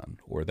going on,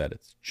 or that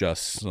it's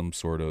just some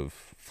sort of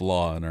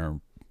flaw in our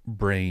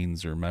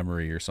brains or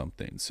memory or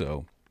something.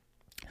 So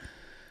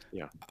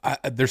yeah,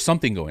 there's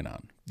something going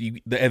on.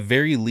 At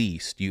very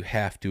least, you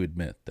have to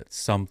admit that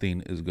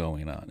something is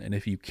going on. And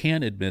if you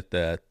can't admit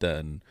that,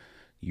 then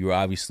you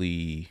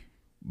obviously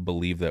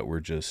believe that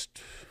we're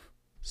just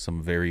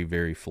some very,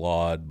 very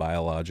flawed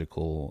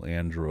biological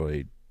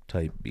android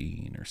type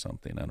being or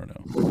something. I don't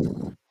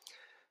know.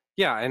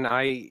 Yeah, and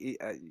I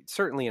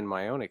certainly in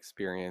my own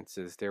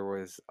experiences, there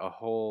was a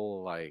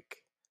whole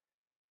like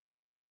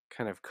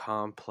kind of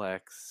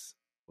complex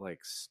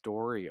like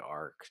story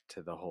arc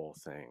to the whole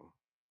thing.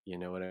 You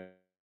know what I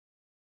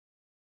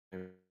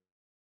mean?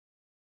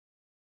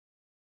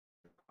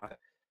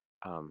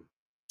 Um,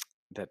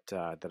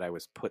 that I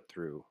was put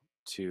through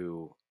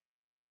to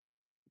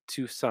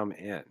some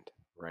end,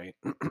 right?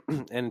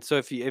 And so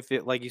if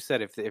it, like you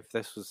said, if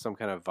this was some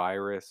kind of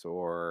virus,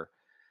 or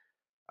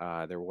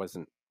there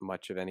wasn't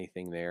much of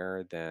anything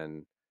there,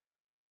 then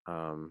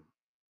um,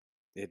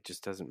 it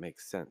just doesn't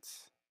make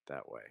sense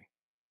that way,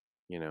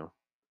 you know.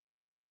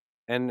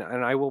 And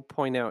I will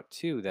point out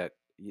too that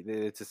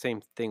it's the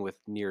same thing with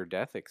near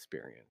death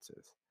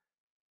experiences,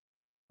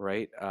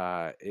 right?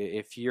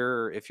 If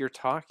you're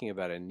talking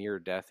about a near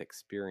death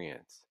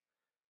experience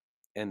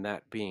and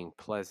that being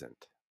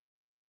pleasant,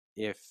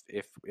 if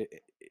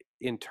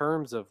in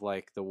terms of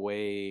like the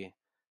way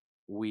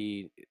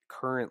we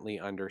currently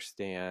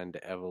understand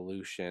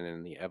evolution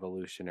and the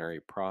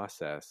evolutionary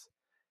process,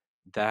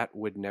 that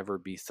would never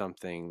be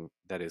something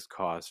that is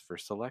cause for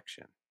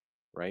selection,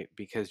 right?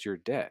 Because you're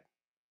dead,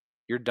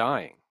 you're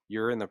dying,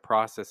 you're in the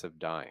process of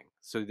dying,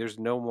 so there's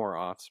no more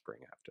offspring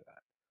after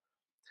that.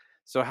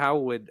 So how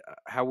would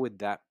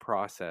that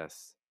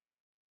process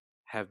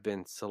have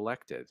been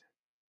selected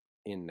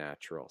in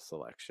natural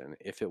selection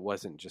if it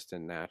wasn't just a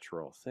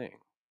natural thing?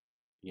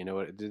 You know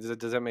what?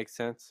 Does that make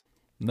sense?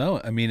 No,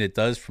 I mean, it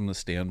does from the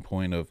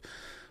standpoint of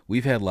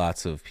we've had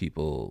lots of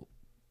people,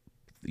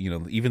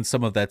 even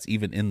some of that's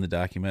even in the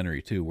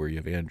documentary too, where you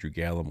have Andrew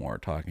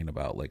Gallimore talking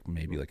about like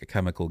maybe like a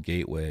chemical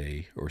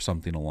gateway or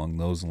something along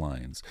those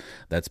lines.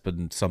 That's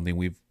been something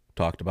we've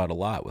talked about a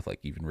lot with like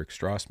even Rick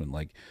Strassman.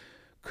 Like,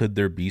 could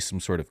there be some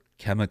sort of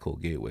chemical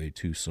gateway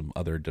to some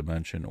other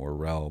dimension or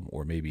realm,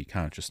 or maybe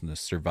consciousness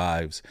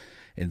survives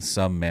in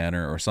some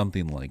manner or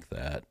something like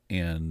that?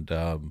 And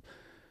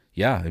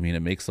yeah, I mean,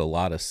 it makes a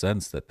lot of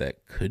sense that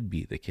that could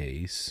be the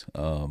case.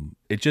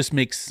 It just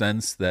makes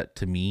sense that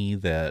to me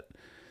that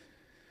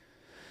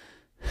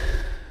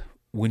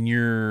when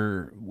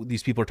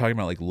these people are talking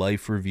about like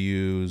life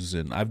reviews,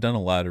 and I've done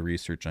a lot of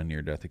research on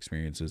near death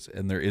experiences,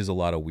 and there is a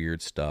lot of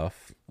weird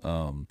stuff.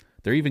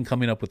 They're even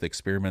coming up with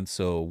experiments.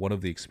 So one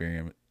of the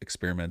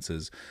experiments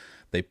is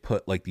they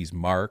put like these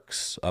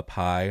marks up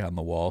high on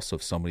the wall. So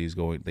if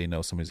they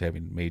know somebody's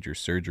having major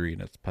surgery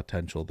and it's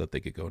potential that they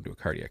could go into a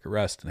cardiac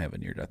arrest and have a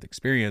near-death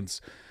experience.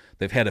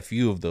 They've had a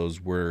few of those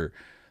where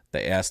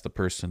they ask the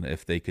person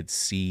if they could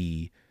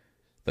see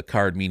the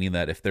card, meaning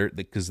that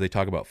because they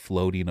talk about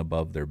floating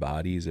above their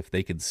bodies, if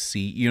they could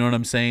see, you know what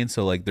I'm saying?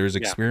 So like there's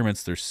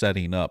experiments they're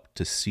setting up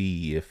to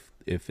see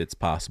if it's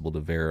possible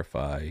to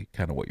verify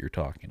kind of what you're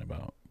talking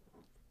about.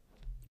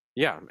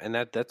 Yeah, and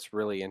that's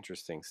really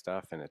interesting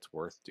stuff, and it's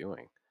worth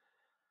doing.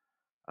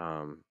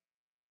 And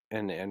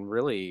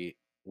really,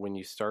 when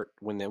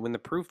the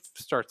proof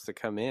starts to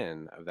come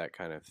in of that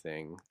kind of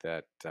thing,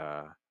 that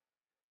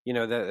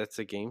that's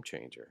a game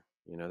changer.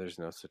 There's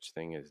no such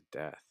thing as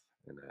death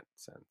in that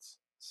sense.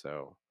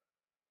 So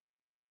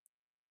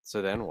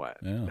then what?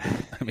 Yeah,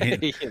 I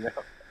mean,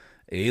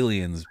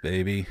 aliens,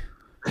 baby.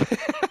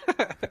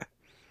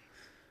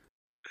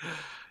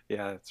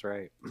 Yeah, that's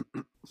right.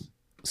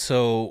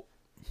 So,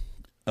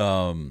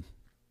 I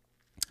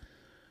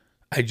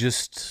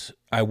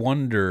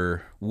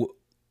wonder,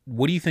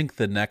 what do you think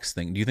the next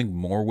thing? Do you think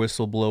more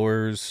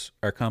whistleblowers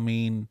are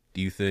coming?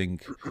 Do you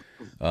think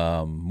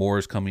more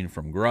is coming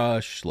from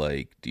Grush?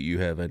 Like, do you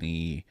have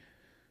any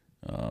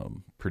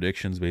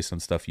predictions based on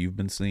stuff you've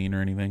been seeing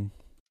or anything?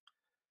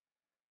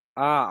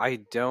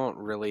 I don't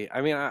really.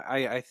 I mean,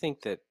 I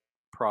think that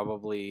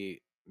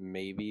probably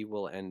maybe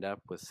we'll end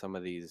up with some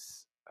of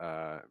these,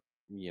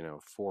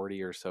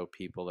 40 or so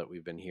people that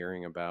we've been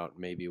hearing about.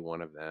 Maybe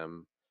one of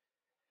them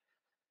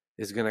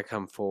is going to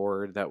come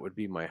forward. That would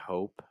be my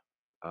hope,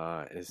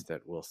 is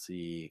that we'll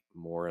see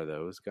more of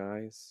those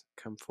guys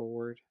come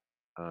forward.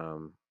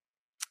 Um,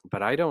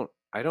 but I don't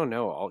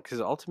know,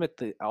 because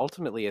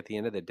ultimately, at the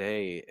end of the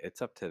day,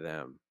 it's up to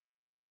them,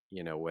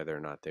 whether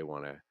or not they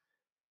want to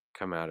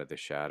come out of the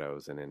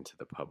shadows and into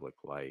the public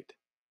light.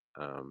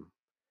 Um,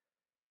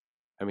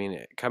 I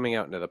mean, coming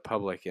out into the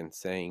public and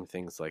saying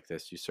things like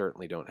this, you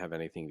certainly don't have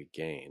anything to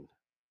gain,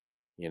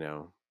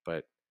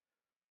 but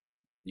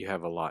you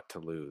have a lot to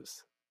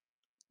lose.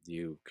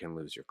 You can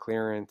lose your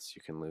clearance,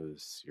 you can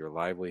lose your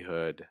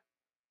livelihood,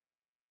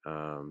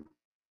 um,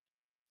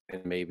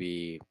 and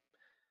maybe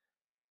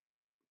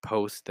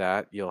post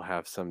that you'll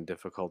have some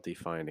difficulty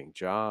finding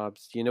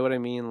jobs. You know what I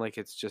mean? Like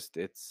it's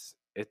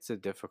a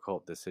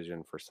difficult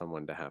decision for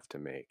someone to have to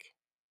make.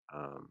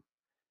 Um,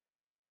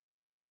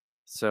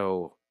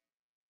 so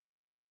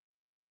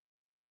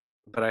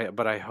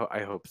I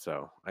hope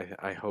so.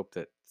 I hope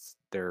that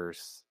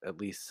there's at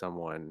least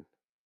someone,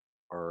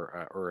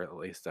 or at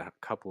least a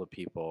couple of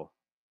people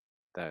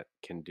that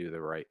can do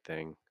the right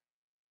thing,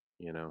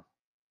 you know.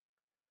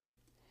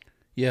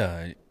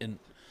 Yeah, and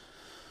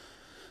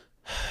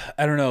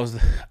I don't know.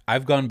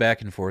 I've gone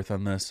back and forth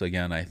on this.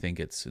 Again, I think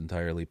it's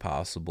entirely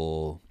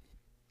possible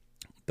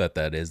that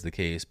that is the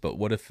case. But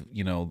what if,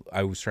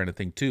 I was trying to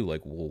think too,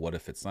 like, well, what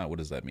if it's not? What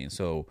does that mean?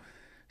 So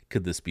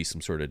could this be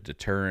some sort of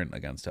deterrent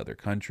against other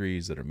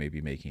countries that are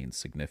maybe making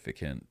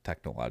significant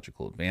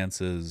technological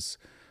advances?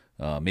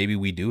 Maybe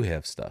we do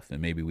have stuff,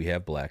 and maybe we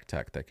have black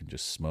tech that can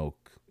just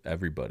smoke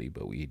everybody,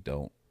 but we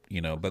don't.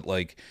 But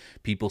like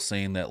people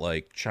saying that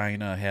like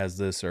China has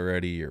this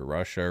already, or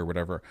Russia or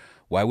whatever,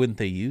 why wouldn't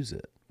they use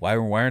it? Why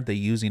aren't they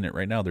using it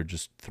right now? They're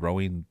just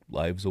throwing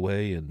lives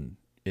away and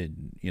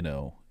in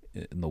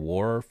the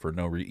war for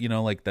no reason.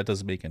 Like that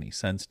doesn't make any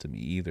sense to me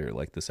either.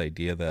 Like this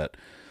idea that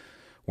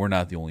we're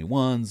not the only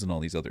ones and all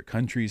these other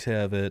countries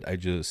have it.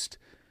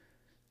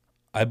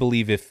 I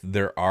believe if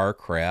there are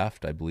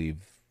craft, I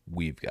believe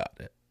we've got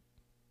it.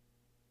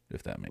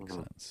 If that makes Mhm.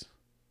 sense.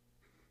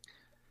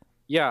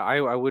 Yeah,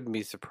 I wouldn't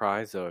be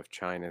surprised though if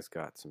China's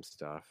got some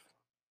stuff.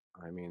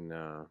 I mean,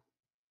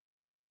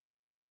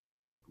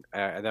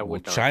 that Well,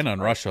 would not China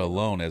and surprise Russia me at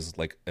all. alone as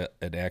like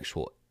an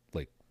actual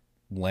like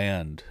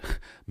land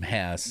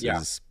mass Yeah.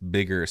 is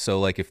bigger. So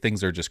like if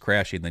things are just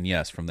crashing, then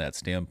yes, from that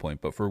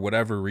standpoint. But for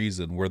whatever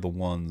reason, we're the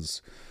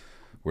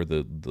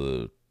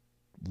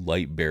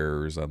light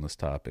bearers on this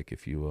topic,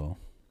 if you will.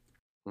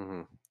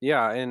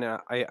 Yeah, and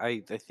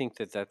I think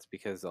that that's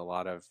because a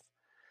lot of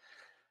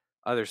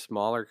other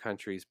smaller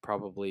countries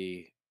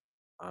probably,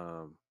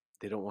 um,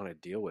 they don't want to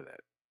deal with it.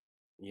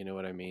 You know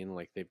what I mean?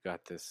 Like they've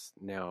got this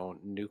now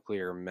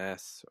nuclear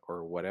mess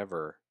or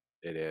whatever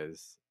it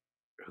is,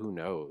 who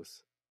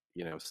knows,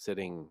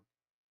 sitting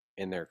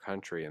in their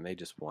country, and they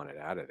just want it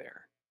out of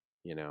there,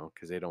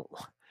 because they don't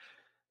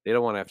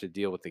want to have to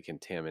deal with the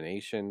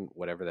contamination,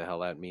 whatever the hell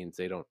that means.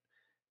 They don't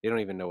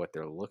even know what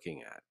they're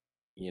looking at.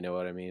 You know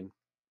what I mean?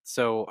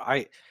 So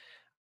I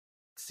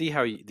see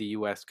how the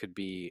US could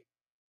be,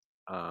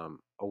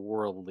 a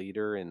world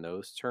leader in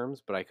those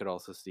terms, but I could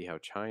also see how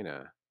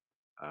China,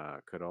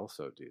 could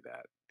also do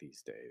that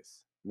these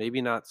days.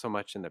 Maybe not so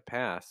much in the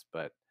past,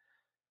 but,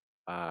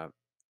 uh,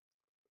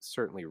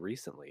 certainly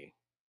recently.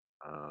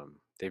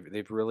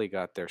 They've really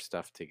got their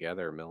stuff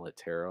together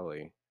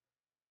militarily,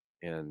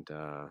 and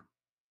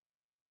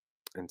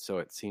so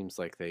it seems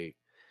like they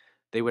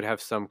would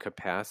have some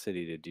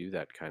capacity to do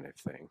that kind of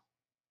thing.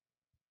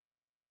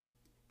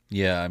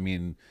 Yeah, I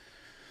mean,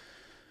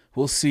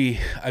 we'll see.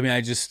 I mean,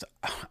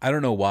 I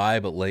don't know why,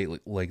 but lately,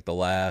 like the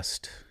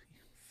last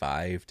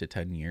 5 to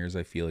 10 years,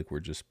 I feel like we're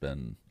just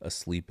been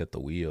asleep at the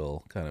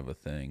wheel, kind of a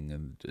thing,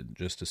 and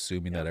just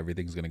assuming Yeah. that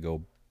everything's going to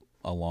go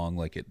along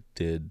like it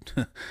did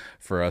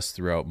for us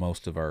throughout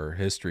most of our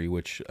history,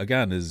 which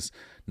again is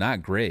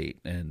not great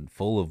and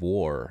full of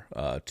war.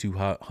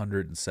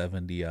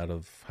 270 out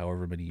of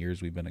however many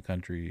years we've been a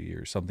country,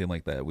 or something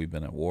like that, we've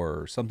been at war,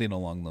 or something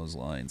along those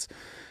lines.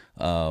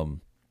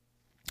 Um,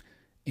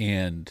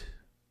 and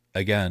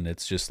again,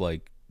 it's just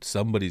like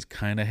somebody's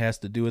kind of has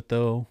to do it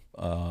though,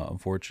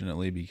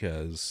 unfortunately,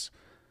 because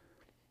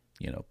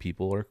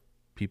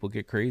people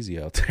get crazy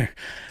out there.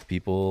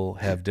 People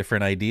have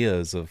different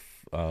ideas of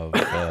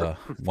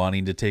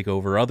wanting to take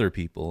over other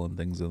people and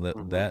things of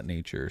Hmm. that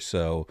nature.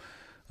 So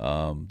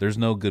there's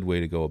no good way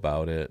to go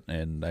about it.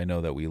 And I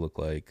know that we look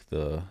like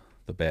the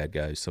bad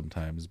guys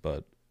sometimes,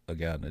 but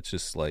again,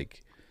 it's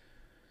like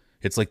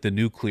the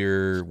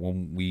nuclear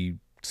when we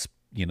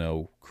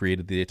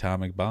created the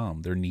atomic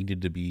bomb. There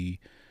needed to be,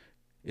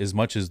 as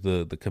much as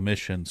the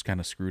commission's kind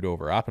of screwed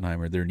over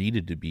Oppenheimer, there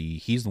needed to be,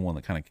 he's the one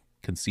that kind of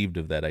conceived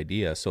of that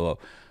idea. So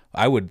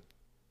I would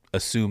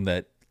assume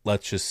that,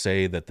 let's just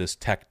say that this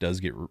tech does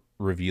get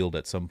revealed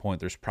at some point,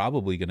 there's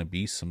probably going to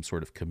be some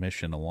sort of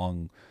commission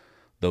along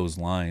those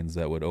lines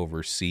that would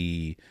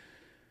oversee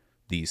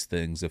these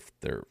things, if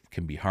there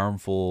can be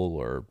harmful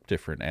or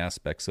different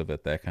aspects of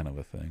it, that kind of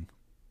a thing.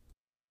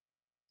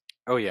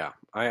 Oh yeah,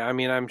 I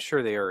mean I'm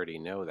sure they already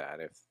know that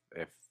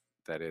if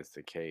that is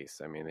the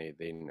case. I mean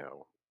they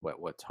know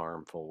what's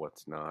harmful,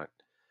 what's not.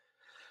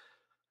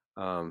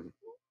 Um,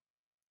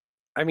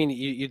 I mean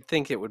you'd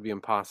think it would be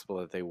impossible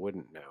that they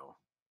wouldn't know,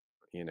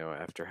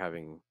 after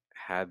having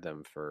had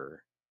them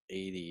for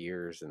 80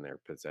 years in their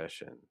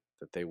possession,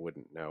 that they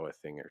wouldn't know a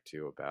thing or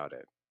two about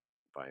it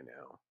by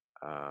now.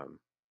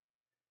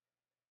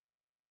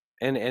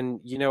 And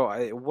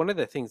one of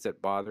the things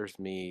that bothers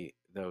me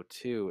though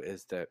too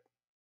is that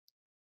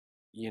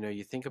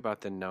you think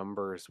about the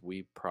numbers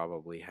we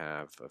probably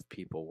have of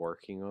people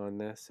working on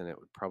this, and it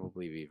would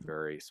probably be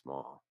very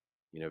small,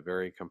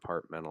 very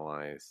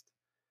compartmentalized.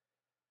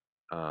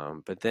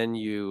 But then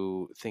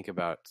you think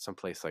about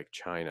someplace like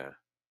China,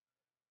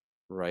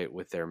 right,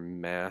 with their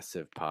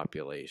massive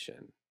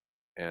population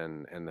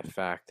and the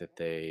fact that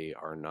they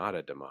are not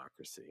a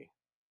democracy.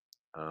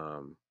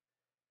 Um,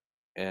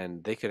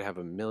 and they could have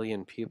 1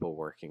 million people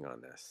working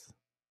on this,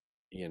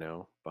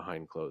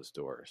 behind closed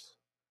doors.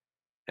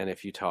 And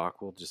if you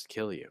talk, we'll just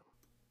kill you,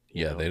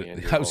 Yeah,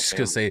 and your I whole was just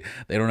gonna family. say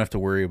they don't have to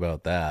worry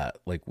about that.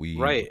 Like we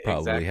Right,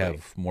 probably exactly.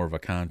 have more of a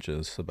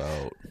conscience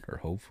about, or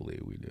hopefully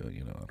we do. I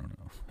don't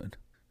know. But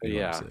you know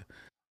what I'm Yeah. saying?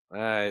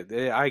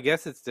 I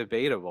guess it's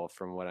debatable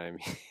from what I'm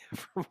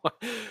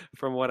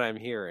from what I'm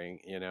hearing,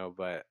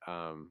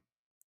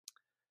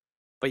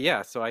 but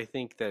yeah, so I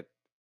think that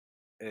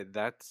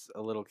that's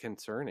a little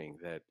concerning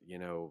that,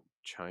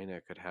 China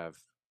could have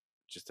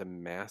just a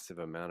massive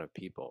amount of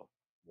people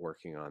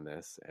working on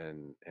this,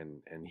 and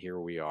here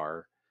we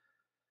are,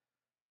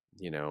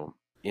 you know,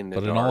 in the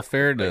But in all dark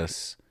with like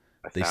fairness,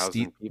 a they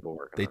thousand people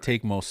working they on it.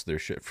 take most of their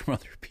shit from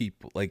other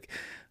people. Like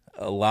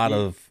a lot Ye-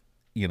 of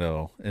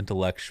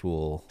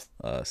intellectual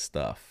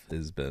stuff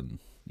has been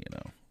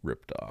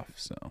ripped off.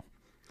 So,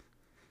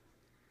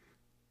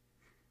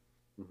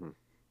 mhm.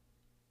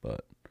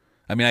 but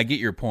I mean, I get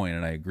your point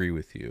and I agree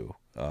with you.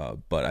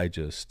 But I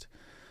just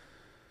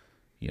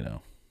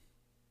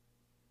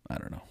I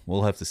don't know.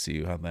 We'll have to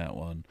see on that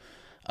one.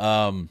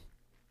 Um,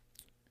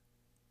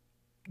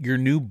 your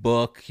new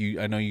book,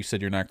 I know you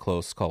said you're not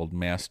close, called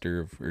Master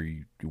of, or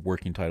your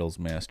working title's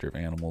Master of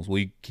Animals.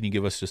 Can you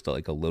give us just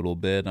like a little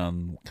bit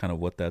on kind of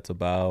what that's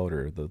about,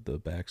 or the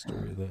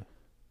backstory of that,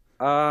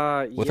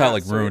 without Yeah,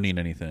 like so ruining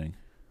anything?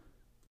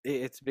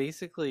 it's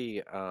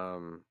basically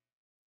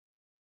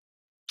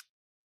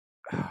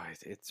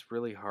it's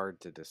really hard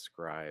to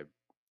describe.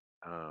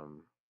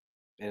 Um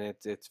and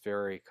it's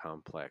very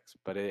complex,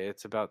 but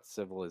it's about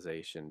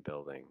civilization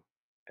building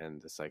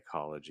and the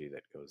psychology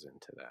that goes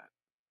into that.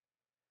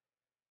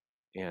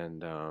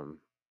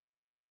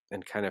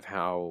 And kind of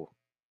how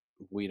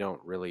we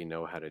don't really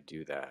know how to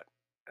do that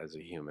as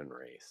a human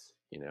race,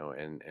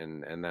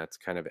 and that's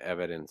kind of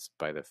evidenced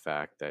by the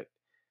fact that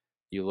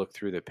you look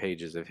through the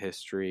pages of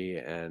history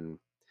and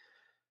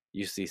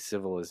you see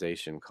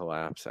civilization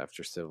collapse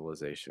after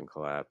civilization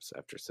collapse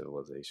after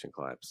civilization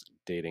collapse,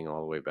 dating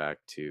all the way back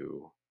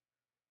to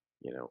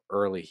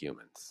early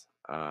humans.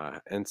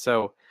 And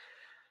so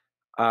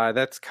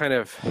that's kind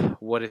of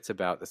what it's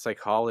about, the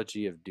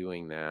psychology of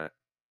doing that.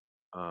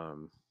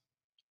 Um,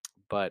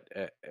 but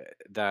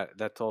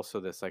that's also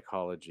the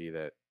psychology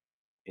that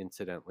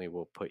incidentally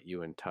will put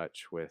you in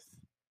touch with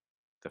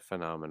the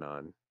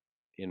phenomenon,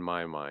 in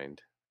my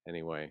mind,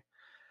 anyway,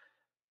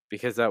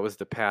 because that was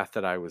the path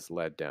that I was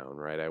led down,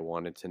 right? I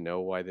wanted to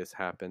know why this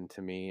happened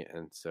to me,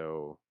 and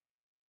so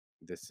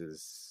this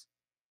is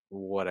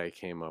what I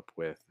came up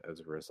with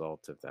as a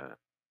result of that.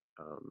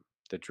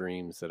 The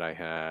dreams that I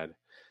had,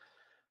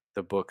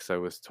 the books I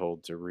was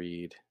told to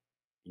read,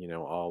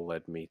 all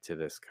led me to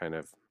this kind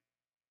of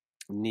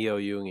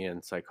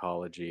neo-Jungian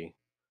psychology.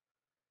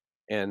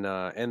 And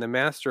the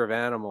Master of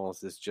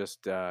Animals is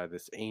just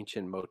this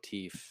ancient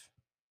motif,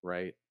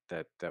 right?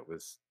 That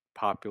was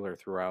popular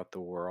throughout the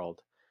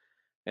world,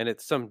 and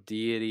it's some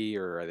deity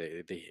or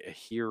a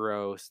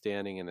hero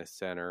standing in the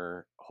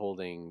center,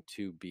 holding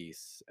two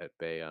beasts at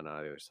bay on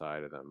either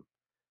side of them,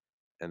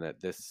 and that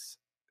this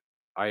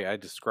I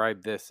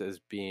describe this as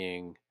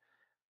being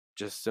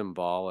just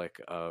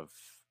symbolic of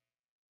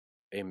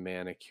a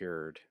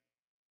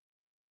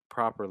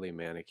properly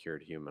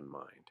manicured human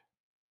mind,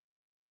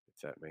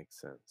 if that makes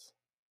sense.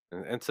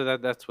 And so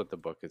that's what the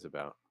book is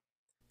about.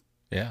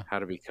 Yeah, How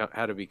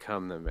to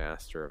become the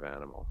master of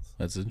animals.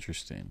 that's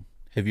interesting.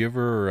 Have you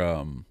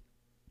ever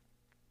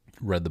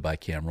read The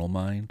Bicameral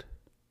Mind?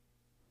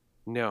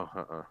 No,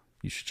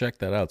 You should check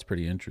that out. It's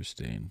pretty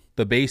interesting.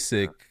 The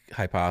basic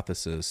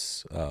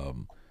hypothesis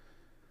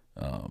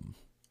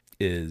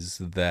is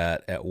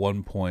that at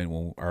one point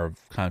when our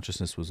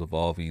consciousness was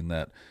evolving,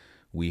 that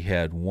we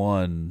had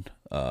one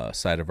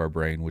side of our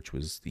brain which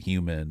was the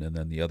human, and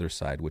then the other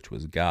side which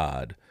was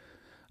God.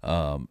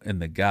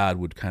 And the God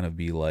would kind of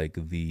be like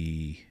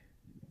the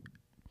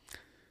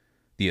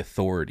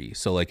authority.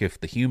 So like if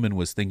the human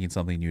was thinking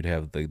something, you'd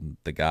have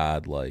the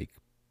God like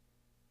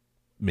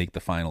make the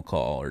final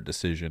call or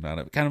decision on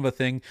it, kind of a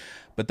thing.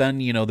 But then,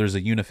 there's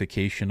a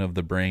unification of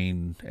the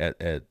brain at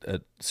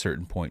a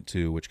certain point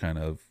too, which kind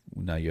of,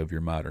 now you have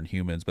your modern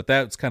humans. But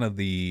that's kind of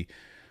the,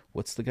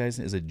 what's the guy's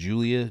name? Is it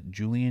Julius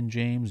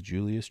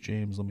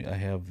James? I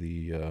have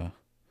the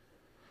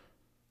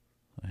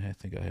I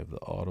think I have the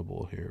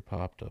Audible here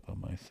popped up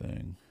on my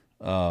thing.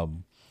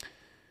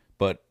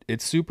 But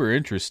it's super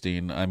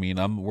interesting. I mean,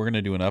 we're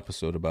gonna do an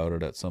episode about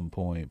it at some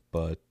point,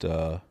 but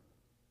let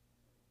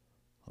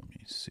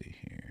me see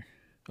here.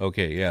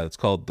 Okay, yeah, it's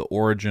called "The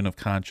Origin of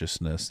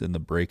Consciousness and the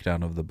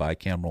Breakdown of the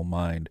Bicameral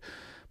Mind"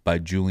 by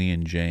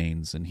Julian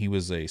Jaynes, and he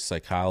was a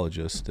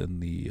psychologist in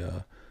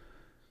the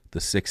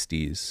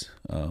 '60s.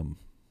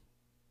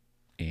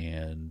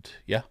 And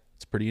yeah,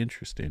 it's pretty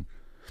interesting.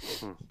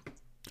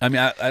 I mean,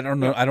 I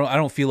don't know. I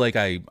don't feel like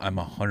I'm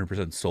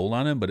 100% sold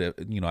on it, but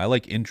I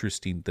like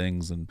interesting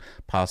things and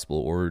possible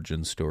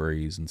origin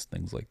stories and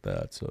things like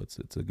that. So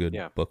it's a good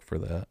book for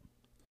that.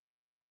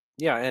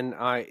 Yeah, and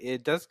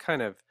it does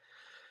kind of,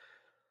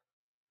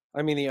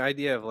 I mean, the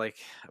idea of like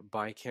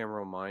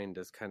bicameral mind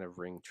does kind of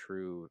ring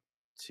true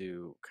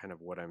to kind of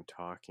what I'm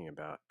talking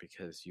about,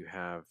 because you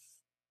have,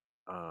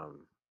 I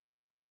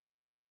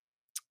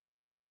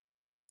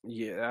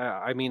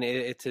mean,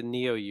 it's a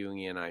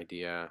neo-Jungian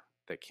idea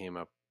that came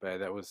up,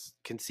 that was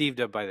conceived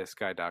of by this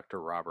guy, Dr.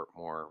 Robert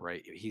Moore,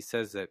 right? He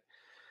says that,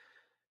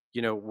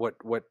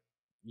 what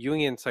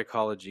Jungian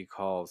psychology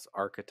calls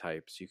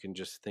archetypes, you can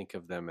just think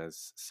of them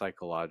as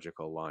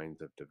psychological lines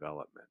of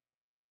development,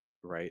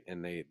 right?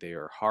 And they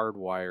are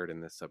hardwired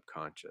in the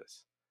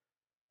subconscious,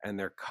 and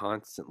they're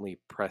constantly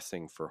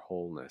pressing for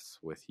wholeness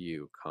with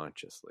you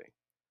consciously.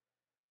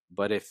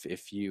 But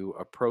if you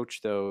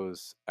approach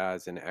those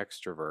as an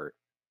extrovert,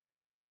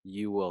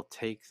 you will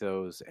take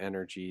those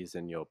energies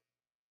and you'll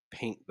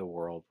paint the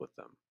world with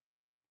them,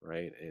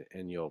 right?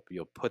 And you'll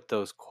put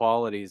those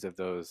qualities of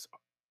those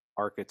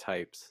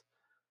archetypes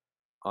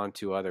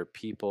onto other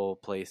people,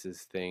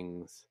 places,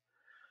 things,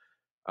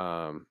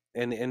 and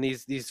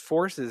these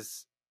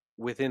forces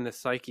within the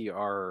psyche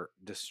are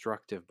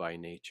destructive by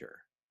nature,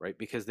 right?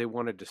 Because they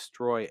want to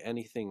destroy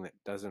anything that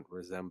doesn't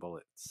resemble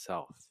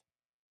itself.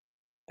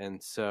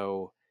 And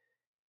so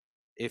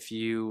if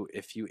you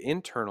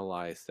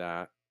internalize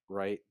that,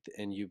 right,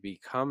 and you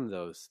become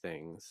those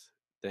things,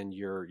 then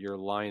you're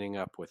lining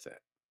up with it,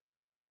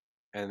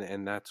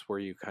 and that's where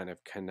you kind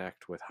of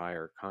connect with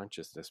higher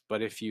consciousness.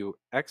 But if you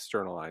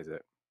externalize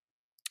it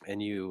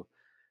and you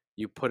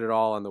put it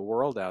all on the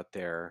world out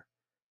there,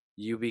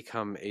 you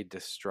become a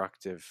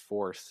destructive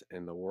force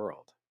in the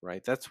world,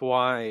 right? That's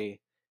why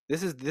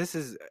this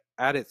is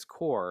at its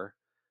core,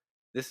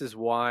 this is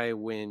why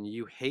when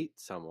you hate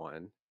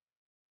someone,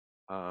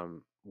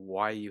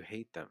 why you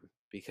hate them,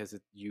 because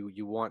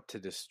you want to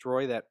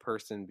destroy that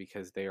person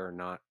because they are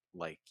not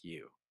like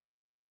you,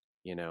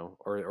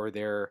 or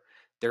their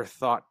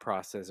thought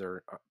processes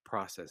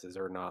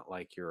are not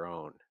like your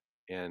own,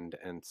 and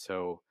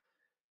so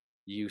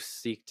you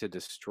seek to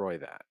destroy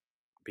that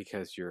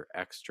because you're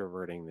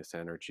extroverting this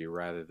energy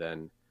rather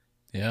than.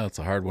 Yeah, it's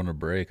a hard one to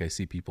break. I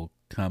see people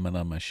comment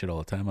on my shit all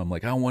the time. I'm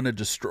like, I want to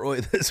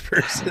destroy this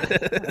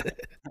person.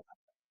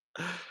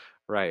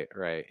 Right,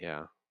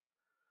 yeah.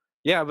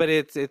 Yeah, but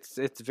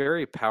it's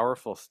very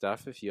powerful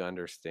stuff if you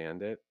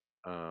understand it.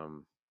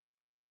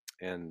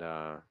 And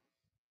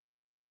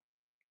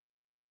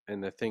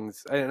and the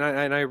things, and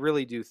I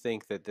really do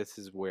think that this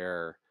is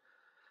where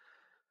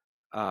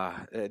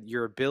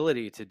your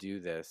ability to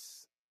do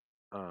this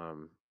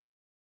um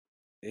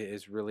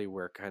is really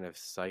where kind of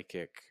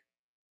psychic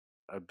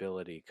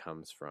ability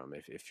comes from.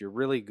 If you're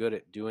really good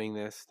at doing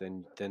this,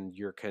 then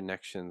your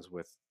connections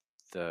with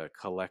the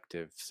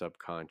collective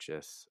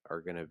subconscious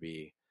are going to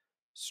be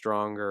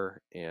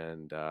stronger,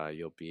 and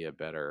you'll be a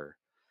better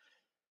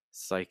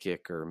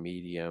psychic or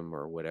medium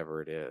or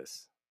whatever it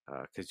is,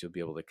 because you'll be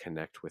able to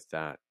connect with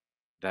that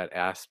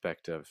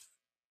aspect of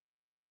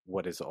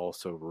what is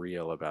also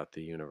real about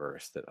the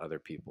universe that other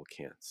people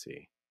can't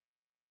see.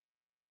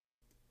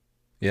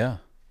 Yeah,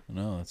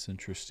 no, that's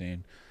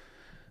interesting.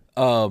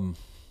 I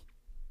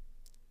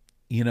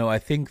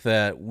think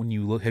that when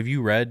you look, have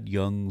you read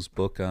Jung's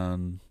book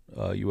on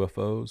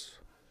UFOs?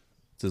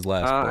 It's his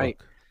last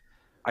book.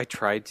 I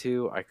tried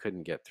to. I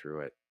couldn't get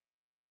through it,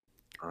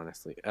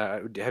 honestly.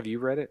 Have you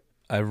read it?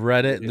 I've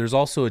read it. There's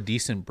also a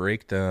decent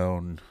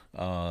breakdown.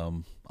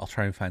 I'll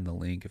try and find the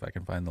link. If I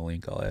can find the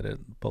link, I'll add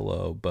it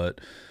below. But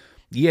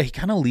yeah, he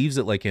kind of leaves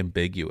it like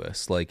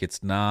ambiguous. Like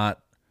it's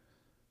not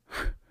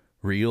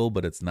real,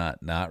 but it's not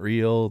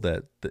real.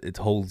 That it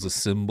holds a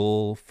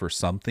symbol for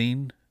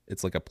something.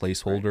 It's like a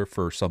placeholder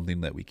for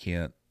something that we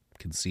can't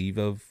conceive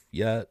of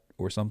yet,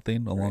 or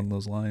something along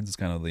those lines. It's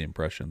kind of the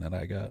impression that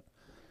I got.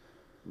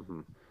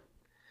 Mm-hmm.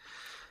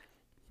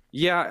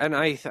 Yeah, and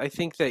I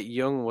think that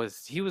Jung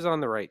was on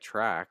the right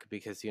track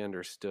because he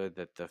understood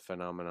that the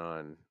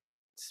phenomenon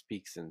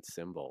speaks in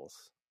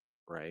symbols,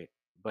 right?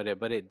 But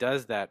it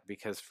does that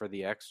because for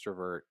the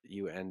extrovert,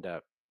 you end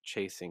up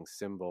chasing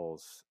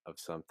symbols of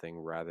something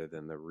rather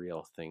than the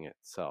real thing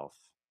itself.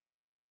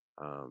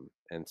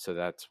 And so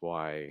that's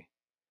why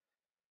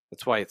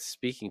That's why it's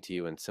speaking to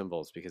you in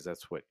symbols, because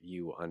that's what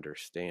you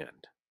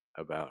understand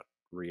about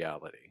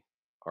reality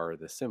are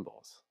the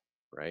symbols,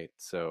 right?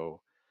 So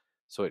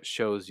it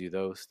shows you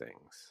those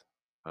things.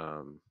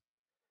 Um,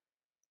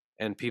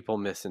 and people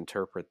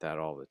misinterpret that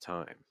all the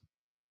time.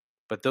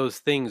 But those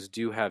things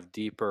do have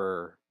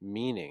deeper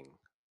meaning,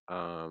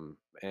 and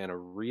a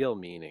real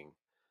meaning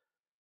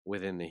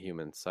within the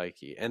human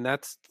psyche. And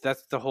that's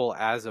the whole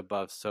as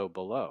above, so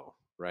below,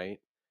 right?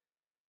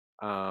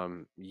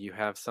 You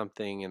have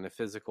something in the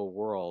physical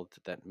world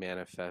that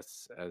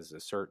manifests as a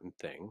certain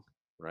thing,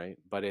 right?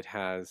 But it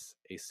has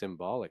a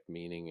symbolic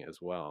meaning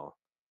as well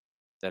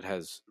that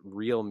has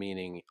real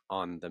meaning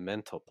on the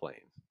mental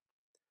plane.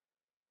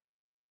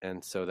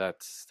 And so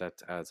that's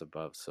as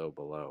above, so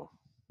below.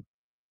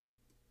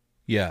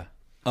 Yeah.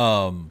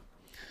 I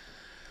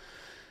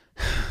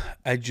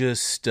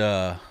just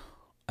I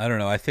don't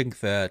know. I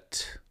think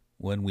that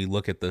when we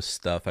look at this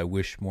stuff, I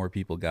wish more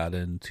people got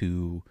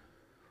into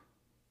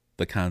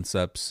the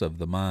concepts of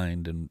the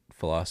mind and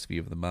philosophy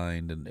of the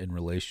mind and in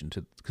relation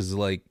to, because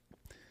like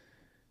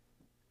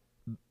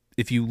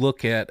if you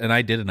look at, and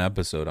I did an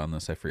episode on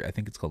this, I forget, I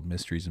think it's called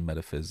Mysteries in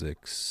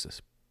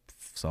Metaphysics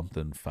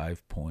something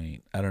 5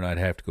 point, I don't know, I'd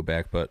have to go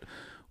back, but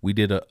we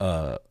did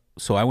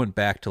so I went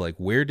back to like,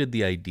 where did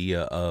the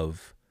idea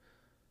of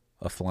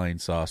a flying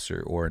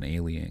saucer or an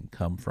alien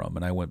come from?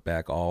 And I went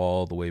back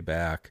all the way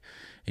back,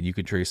 and you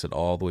can trace it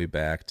all the way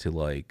back to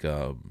like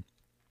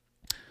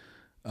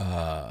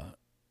an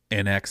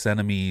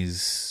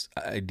ex-enemy's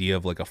idea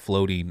of like a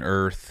floating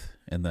earth,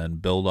 and then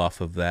build off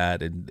of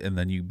that, and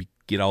then you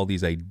get all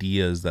these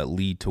ideas that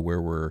lead to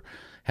where we're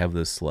have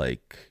this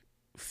like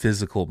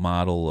physical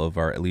model of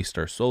our, at least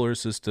our solar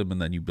system,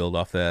 and then you build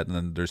off that, and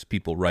then there's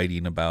people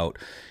writing about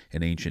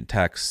in ancient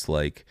texts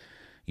like,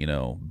 you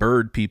know,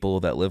 bird people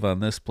that live on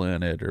this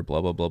planet or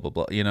blah blah blah blah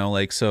blah, you know,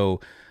 like, so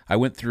I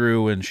went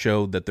through and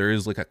showed that there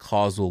is like a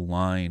causal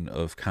line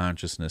of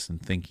consciousness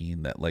and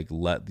thinking that like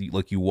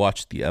like you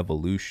watch the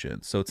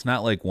evolution. So it's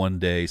not like one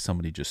day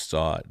somebody just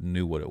saw it and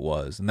knew what it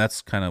was. And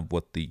that's kind of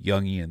what the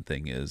Jungian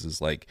thing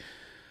is like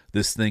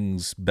this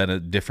thing's been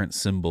at different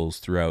symbols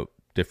throughout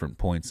different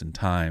points in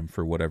time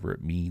for whatever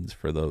it means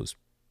for those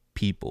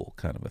people,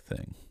 kind of a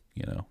thing,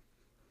 you know.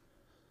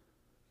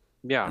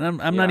 Yeah.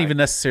 And I'm not even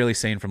necessarily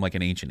saying from like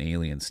an ancient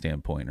alien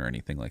standpoint or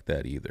anything like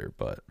that either,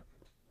 but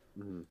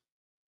mm-hmm.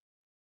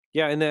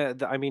 Yeah,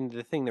 and I mean,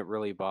 the thing that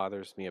really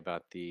bothers me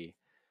about the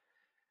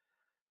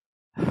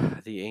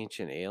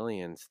ancient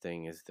aliens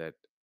thing is that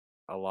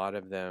a lot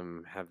of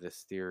them have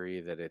this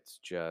theory that it's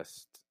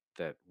just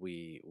that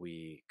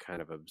we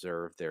kind of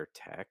observe their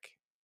tech,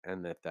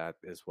 and that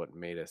is what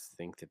made us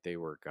think that they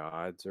were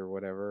gods or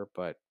whatever.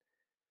 But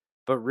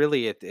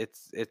really,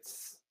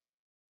 it's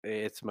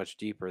much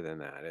deeper than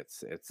that.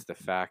 It's the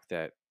fact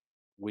that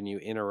when you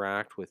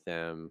interact with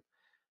them,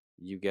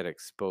 you get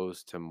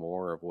exposed to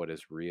more of what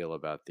is real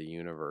about the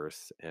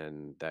universe,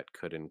 and that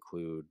could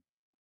include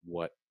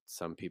what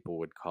some people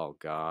would call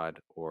God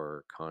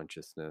or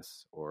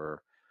consciousness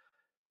or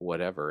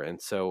whatever.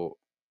 And so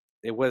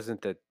it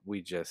wasn't that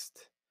we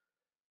just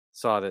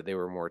saw that they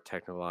were more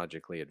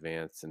technologically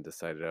advanced and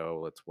decided,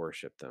 oh, let's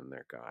worship them,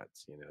 they're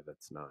gods. You know,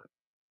 that's not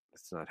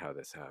how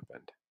this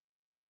happened.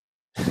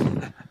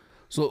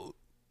 so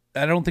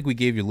I don't think we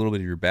gave you a little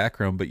bit of your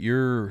background, but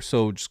you're,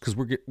 so just because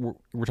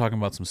we're talking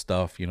about some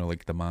stuff, you know,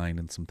 like the mind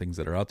and some things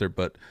that are out there,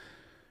 but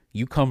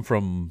you come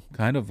from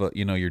kind of a,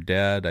 you know, your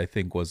dad, I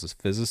think, was a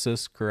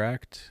physicist,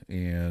 correct?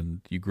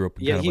 And you grew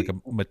up in kind of like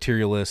a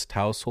materialist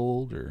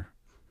household, or?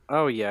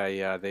 Oh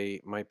yeah.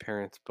 My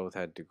parents both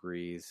had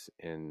degrees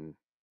in,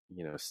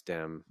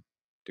 STEM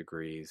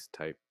degrees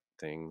type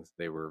things.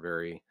 They were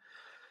very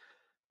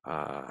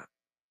uh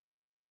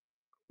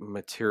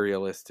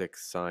materialistic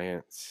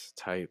science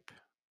type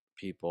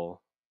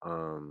people.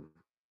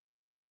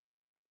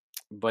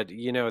 But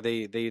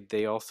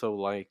they also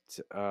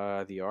liked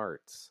the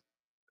arts,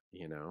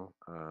 you know.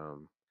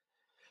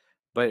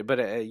 But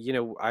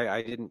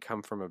I didn't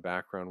come from a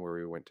background where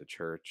we went to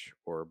church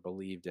or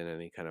believed in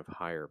any kind of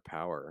higher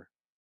power.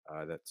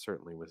 That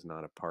certainly was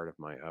not a part of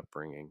my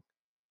upbringing.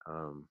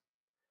 Um,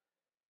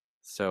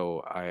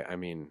 so I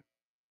mean,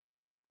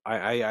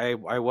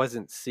 I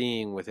wasn't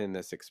seeing within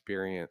this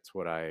experience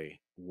what I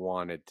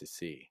wanted to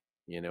see.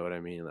 You know what I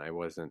mean? I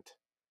wasn't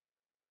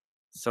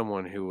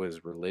someone who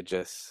was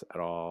religious at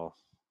all.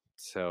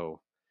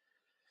 So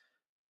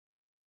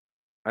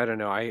I don't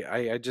know.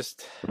 I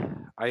just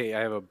I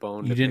have a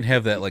bone You to didn't pick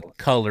have with that people. like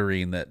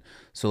coloring that,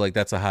 so like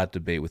that's a hot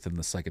debate within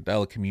the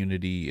psychedelic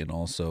community and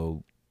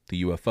also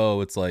the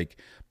UFO. It's like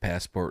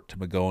passport to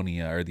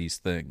Magonia are these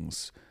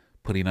things,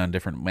 putting on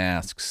different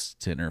masks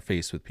to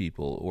interface with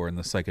people, or in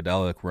the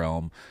psychedelic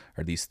realm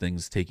are these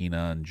things taking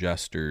on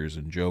jesters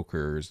and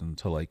jokers and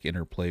to like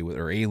interplay with,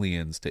 or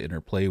aliens to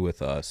interplay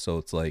with us. So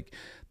it's like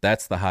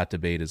that's the hot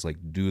debate, is like,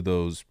 do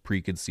those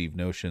preconceived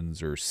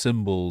notions or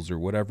symbols or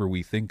whatever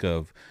we think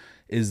of,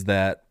 is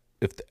that,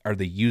 if are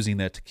they using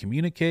that to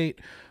communicate,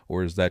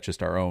 or is that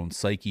just our own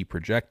psyche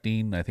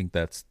projecting? I think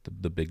that's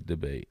the big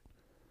debate.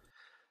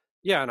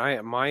 Yeah,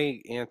 and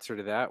my answer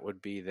to that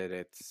would be that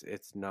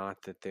it's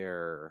not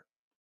that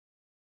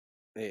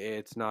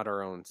it's not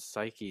our own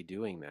psyche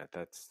doing that.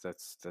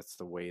 That's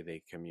the way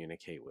they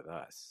communicate with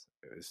us,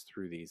 is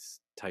through these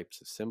types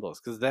of symbols.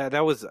 Because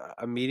that was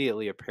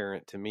immediately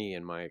apparent to me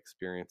in my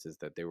experiences,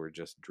 that they were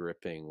just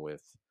dripping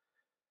with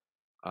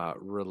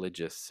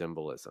religious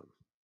symbolism,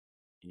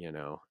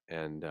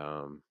 and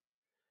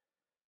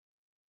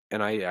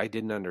I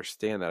didn't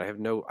understand that.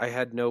 I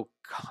had no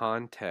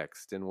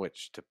context in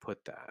which to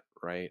put that,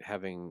 right?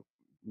 Having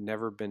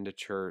never been to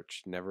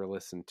church, never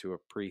listened to a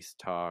priest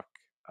talk,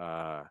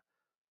 uh,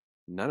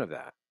 none of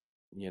that,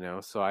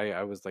 So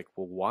I was like,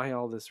 well, why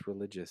all this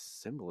religious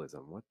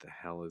symbolism? What the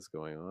hell is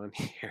going on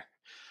here?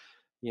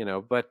 You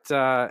know, but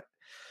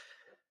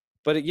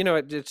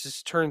it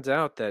just turns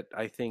out that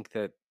I think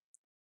that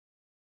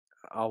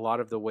a lot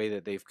of the way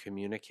that they've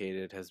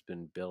communicated has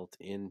been built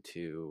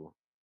into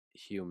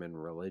human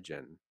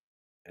religion,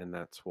 and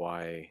that's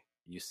why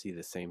you see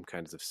the same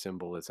kinds of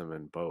symbolism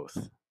in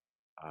both,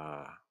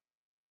 uh,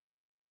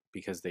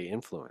 because they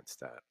influence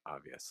that,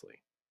 obviously,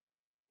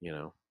 you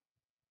know.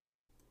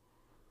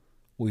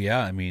 Well, yeah,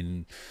 I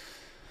mean,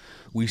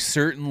 we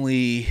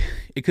certainly,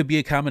 it could be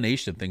a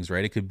combination of things,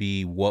 right? It could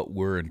be what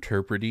we're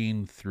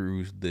interpreting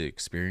through the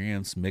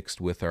experience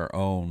mixed with our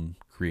own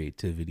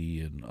creativity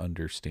and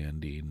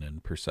understanding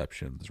and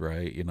perceptions,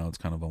 right? It's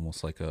kind of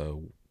almost like a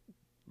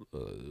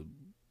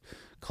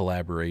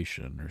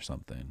collaboration or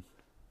something.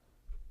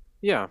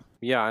 Yeah,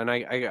 and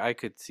I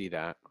could see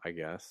that, I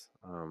guess.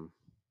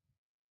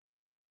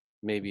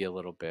 Maybe a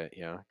little bit,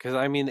 yeah. Because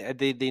I mean,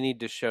 they need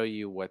to show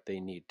you what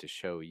they need to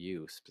show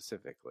you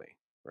specifically,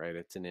 right?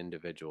 It's an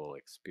individual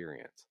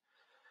experience.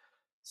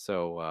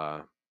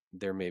 So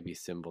there may be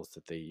symbols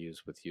that they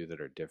use with you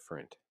that are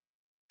different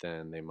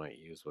than they might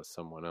use with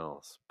someone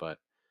else. But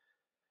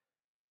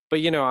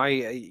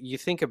you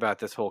think about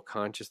this whole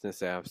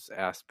consciousness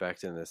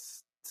aspect and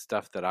this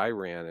stuff that I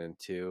ran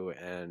into,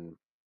 and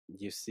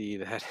you see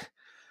that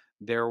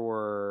there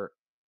were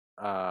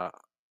uh,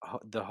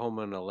 the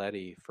Homo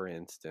naledi, for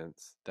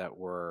instance, that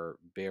were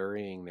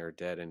burying their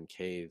dead in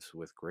caves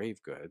with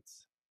grave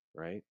goods,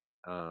 right?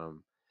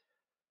 Um,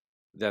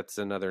 that's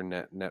another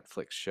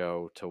Netflix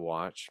show to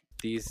watch.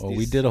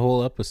 We did a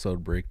whole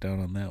episode breakdown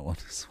on that one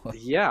as well.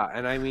 Yeah,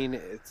 and I mean,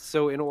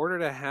 so in order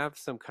to have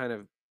some kind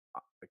of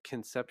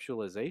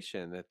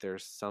conceptualization that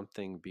there's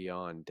something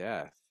beyond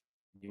death,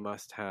 you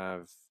must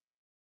have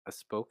a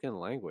spoken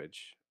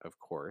language, of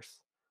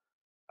course,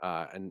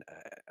 and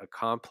a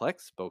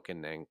complex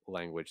spoken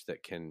language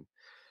that can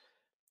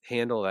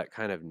handle that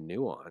kind of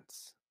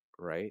nuance,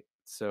 right?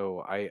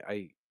 So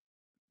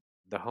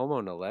the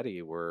Homo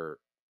naledi were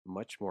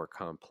much more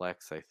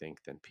complex, I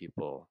think, than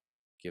people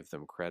give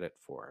them credit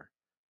for.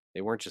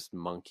 They weren't just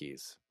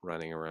monkeys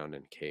running around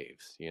in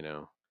caves,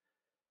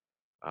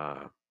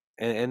 uh,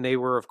 and they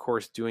were, of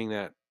course, doing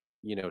that,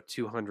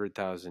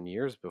 200,000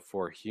 years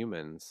before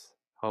humans,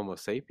 Homo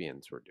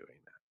sapiens, were doing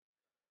that.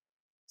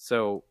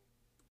 So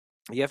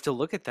you have to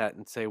look at that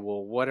and say,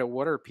 well, what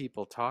are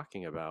people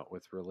talking about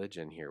with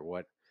religion here?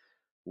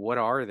 What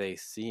are they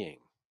seeing?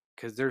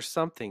 Because there's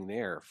something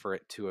there for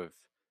it to have.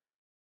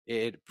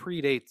 It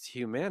predates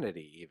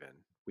humanity, even.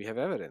 We have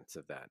evidence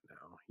of that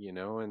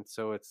now, and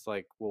so it's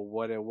like, well,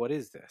 what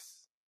is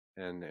this?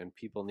 And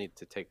people need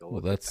to take a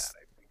Well, look at that,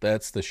 I think.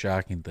 that's the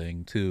shocking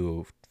thing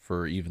too,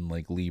 for even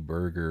like Lee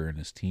Berger and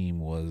his team,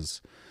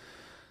 was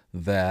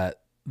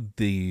that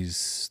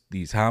these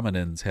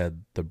hominins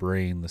had the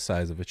brain the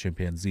size of a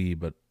chimpanzee,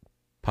 but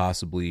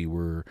possibly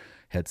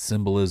had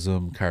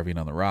symbolism, carving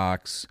on the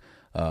rocks,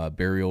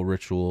 burial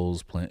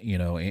rituals,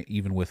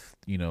 even with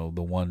the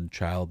one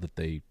child that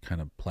they kind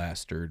of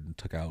plastered and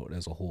took out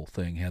as a whole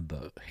thing had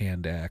the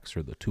hand axe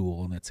or the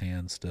tool in its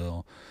hand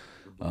still.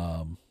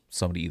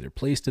 Somebody either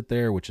placed it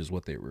there, which is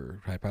what they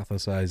were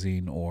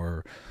hypothesizing,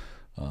 or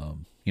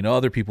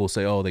other people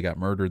say, oh, they got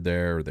murdered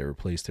there, or they were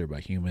placed there by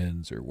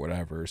humans or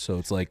whatever. So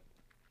it's like,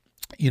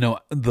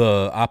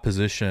 the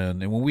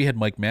opposition. And when we had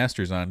Mike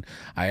Masters on,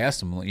 I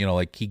asked him,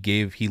 like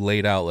he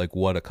laid out like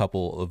what a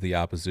couple of the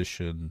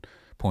opposition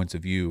points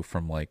of view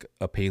from like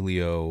a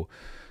paleo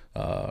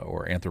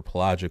or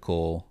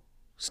anthropological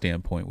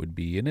standpoint would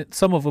be. And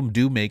some of them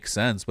do make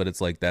sense, but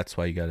it's like, that's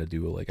why you got to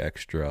do like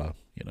extra,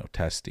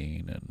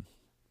 testing and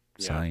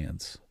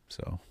science.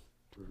 So,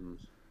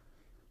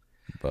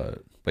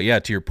 but yeah,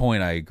 to your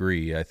point, I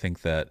agree. I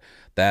think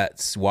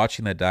that's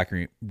watching that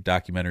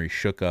documentary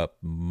shook up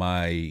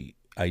my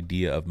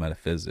idea of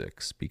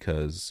metaphysics,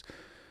 because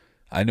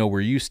I know where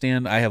you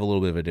stand. I have a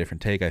little bit of a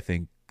different take. I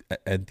think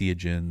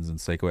entheogens and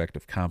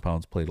psychoactive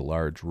compounds played a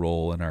large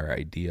role in our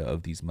idea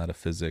of these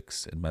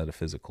metaphysics and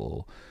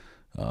metaphysical,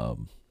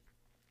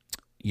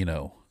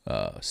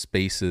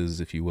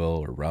 spaces, if you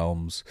will, or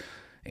realms.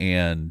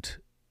 And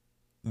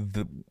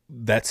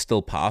that's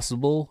still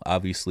possible.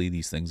 Obviously,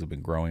 these things have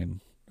been growing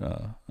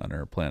on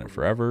our planet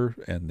forever,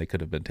 and they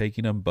could have been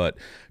taking them. But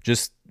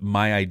just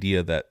my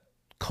idea that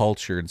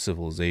culture and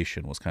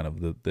civilization was kind of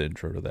the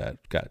intro to that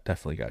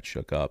definitely got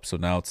shook up. So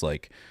now it's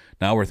like,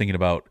 now we're thinking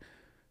about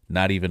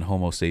not even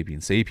Homo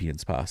sapiens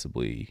sapiens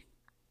possibly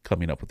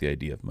coming up with the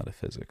idea of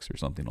metaphysics or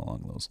something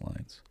along those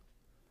lines.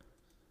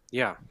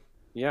 Yeah.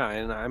 Yeah,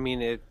 and I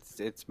mean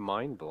it's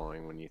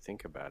mind-blowing when you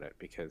think about it,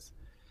 because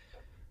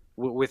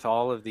with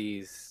all of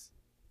these,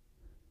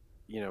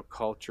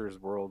 cultures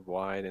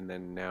worldwide, and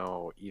then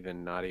now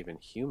even not even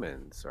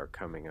humans are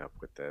coming up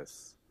with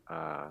this,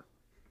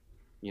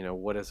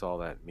 what does all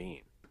that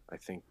mean? I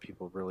think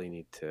people really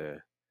need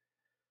to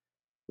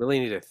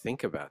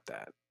think about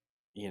that,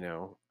 you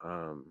know,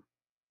 um,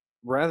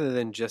 rather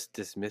than just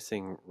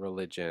dismissing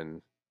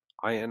religion.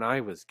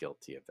 I was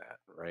guilty of that,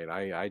 right?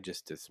 I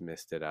just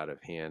dismissed it out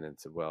of hand and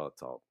said, well,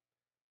 it's all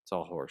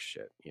horse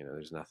shit.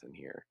 There's nothing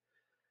here.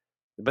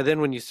 But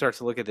then when you start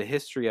to look at the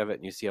history of it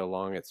and you see how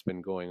long it's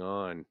been going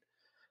on,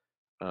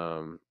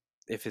 um,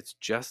 if it's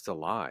just a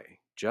lie,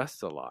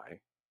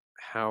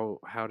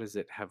 how does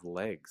it have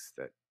legs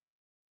that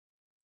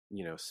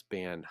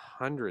span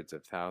hundreds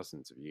of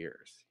thousands of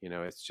years?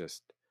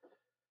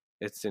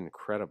 It's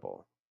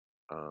incredible.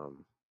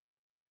 Um,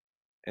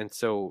 and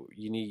so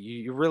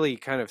you really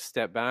kind of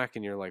step back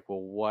and you're like,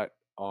 well, what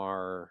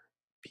are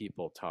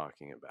people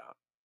talking about?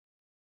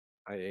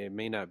 It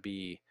may not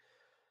be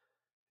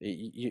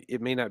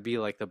it may not be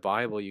like the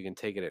Bible. You can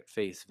take it at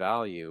face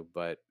value,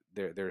 but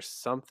there's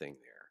something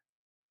there,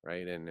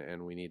 right?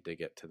 And we need to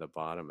get to the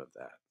bottom of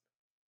that.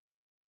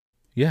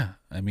 Yeah,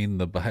 I mean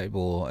the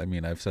Bible. I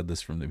mean, I've said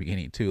this from the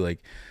beginning too.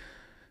 Like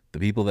the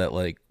people that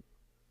like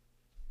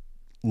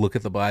look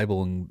at the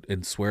Bible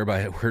and swear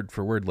by it word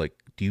for word. Like,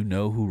 do you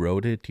know who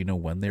wrote it? Do you know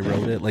when they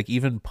wrote it? Like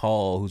even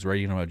Paul, who's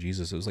writing about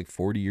Jesus, it was like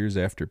 40 years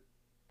after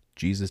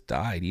Jesus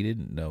died. He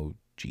didn't know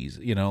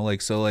Jesus.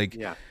 Like so. Like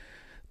Yeah.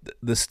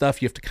 the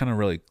stuff you have to kind of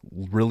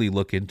really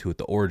look into it.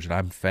 The origin.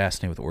 I'm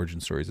fascinated with origin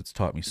stories. It's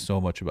taught me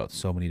so much about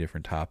so many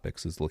different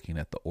topics. Is looking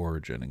at the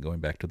origin and going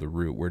back to the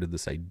root. Where did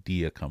this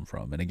idea come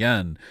from? And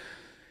again,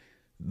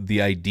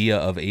 the idea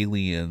of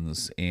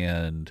aliens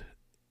and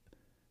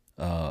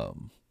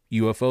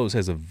UFOs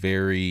has a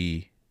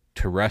very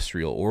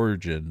terrestrial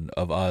origin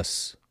of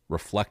us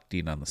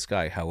reflecting on the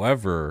sky.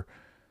 However,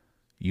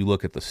 you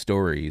look at the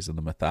stories and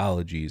the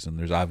mythologies, and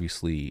there's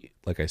obviously,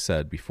 like I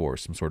said before,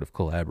 some sort of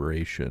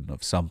collaboration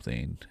of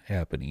something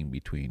happening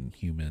between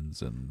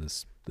humans and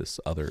this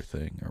other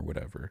thing or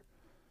whatever.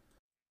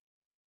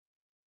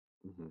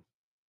 Hmm.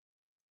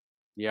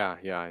 Yeah,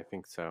 I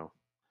think so.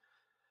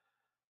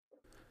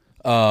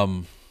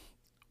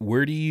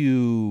 Where do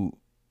you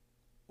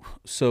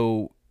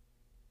so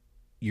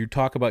you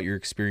talk about your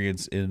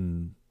experience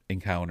in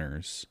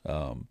encounters?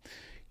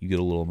 You get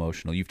a little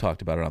emotional. You've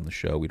talked about it on the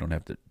show. We don't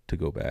have to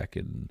go back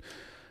and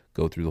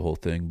go through the whole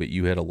thing, but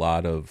you had a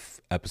lot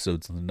of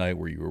episodes in the night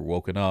where you were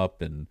woken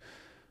up and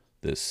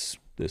this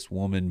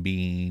woman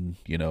being,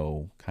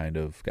 kind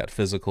of got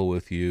physical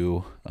with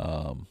you,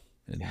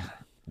 in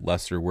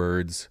lesser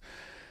words.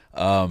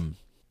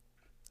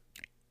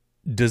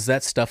 Does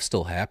that stuff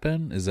still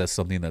happen? Is that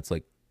something that's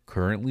like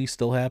currently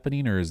still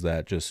happening, or is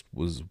that just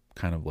was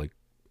kind of like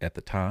at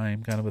the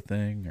time kind of a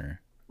thing,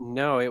 or?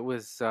 No,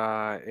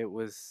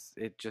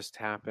 it just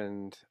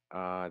happened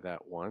that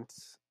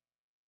once.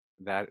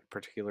 That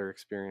particular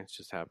experience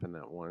just happened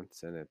that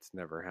once, and it's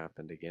never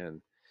happened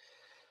again.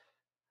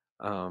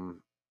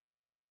 Um,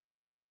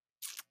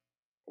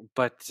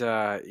 but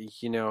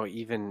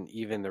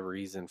even the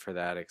reason for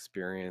that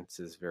experience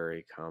is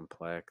very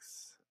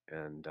complex,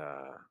 and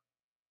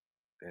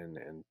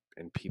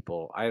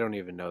people, I don't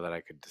even know that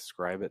I could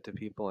describe it to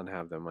people and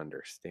have them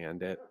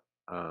understand it.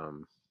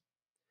 Um,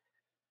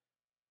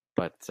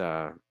 but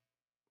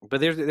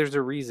there's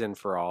a reason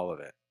for all of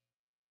it,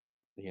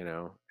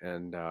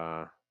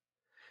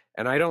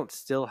 and I don't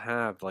still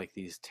have like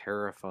these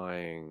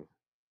terrifying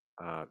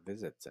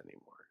visits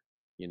anymore.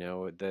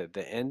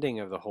 The ending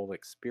of the whole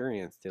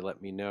experience, they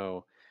let me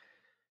know,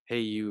 hey,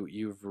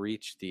 you've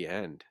reached the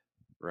end,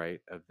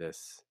 right, of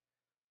this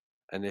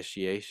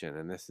initiation,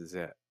 and this is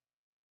it.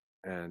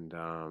 And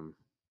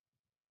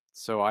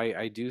so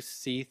I do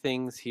see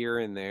things here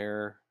and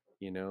there,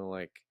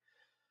 like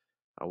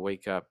I'll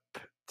wake up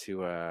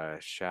to a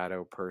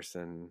shadow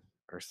person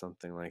or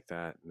something like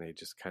that, and they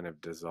just kind of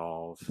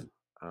dissolve.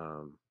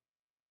 Um,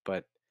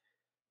 but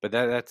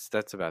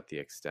that's about the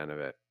extent of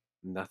it.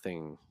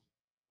 Nothing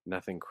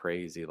nothing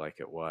crazy like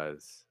it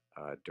was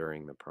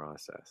during the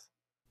process.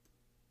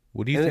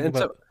 What do you think And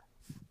so, about?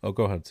 Oh,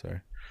 go ahead.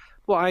 Sorry.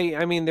 well,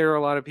 I mean, there are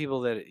a lot of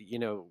people that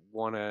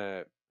want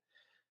to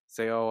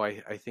say, oh,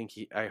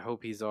 I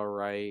hope he's all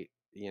right,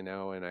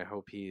 and I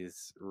hope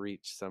he's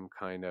reached some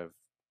kind of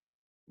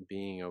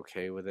being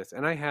okay with this.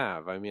 And I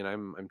have. I mean,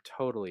 I'm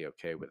totally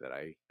okay with it.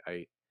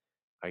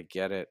 I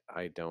get it.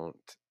 I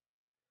don't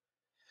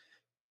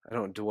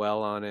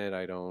dwell on it.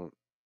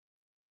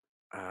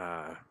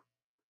 Uh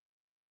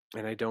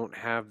and I don't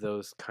have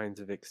those kinds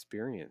of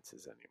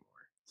experiences anymore.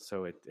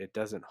 So it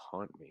doesn't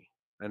haunt me.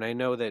 And I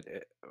know that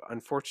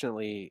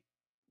unfortunately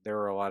there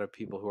are a lot of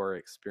people who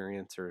are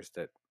experiencers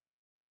that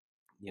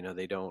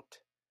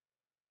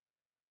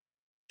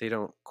they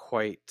don't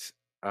quite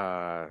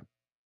uh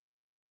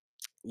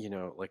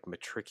like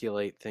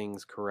matriculate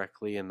things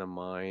correctly in the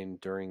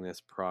mind during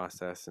this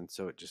process. And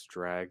so it just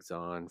drags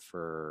on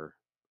for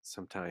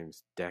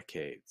sometimes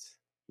decades,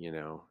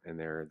 and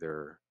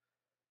they're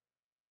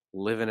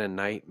living a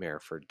nightmare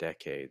for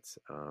decades.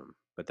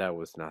 But that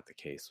was not the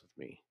case with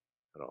me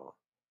at all.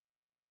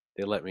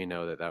 They let me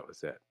know that that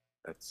was it.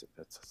 That's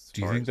as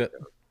Do you far think as it that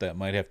goes. that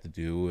might have to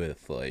do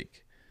with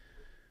like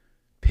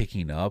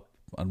picking up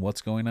on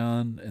what's going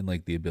on and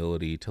like the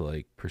ability to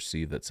like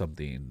perceive that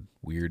something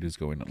weird is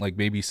going on? Like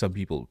maybe some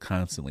people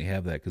constantly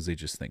have that because they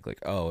just think like,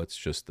 oh, it's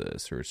just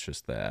this or it's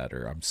just that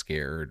or I'm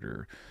scared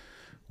or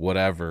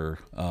whatever,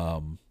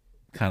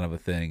 kind of a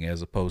thing,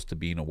 as opposed to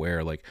being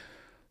aware like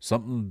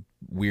something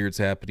weird's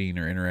happening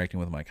or interacting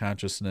with my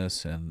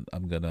consciousness and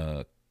I'm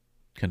gonna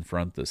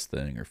confront this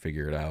thing or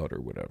figure it out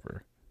or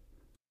whatever.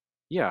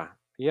 Yeah,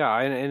 yeah,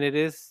 and it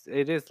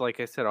is like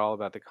I said, all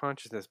about the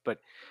consciousness. But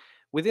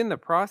within the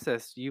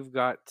process, you've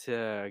got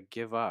to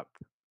give up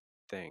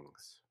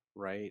things,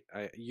 right?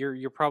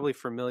 You're probably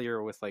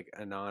familiar with like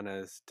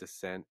Inanna's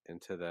descent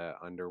into the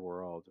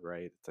underworld,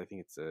 right? I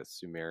think it's a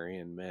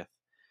Sumerian myth.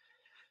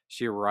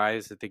 She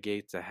arrives at the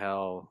gates of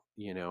hell,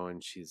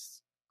 and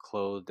she's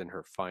clothed in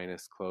her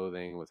finest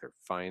clothing with her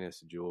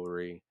finest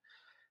jewelry.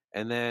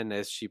 And then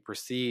as she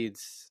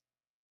proceeds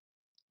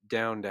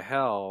down to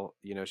hell,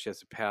 she has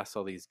to pass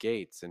all these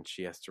gates and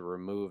she has to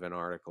remove an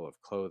article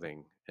of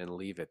clothing and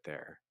leave it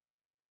there,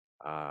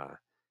 uh,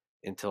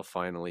 until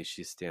finally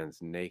she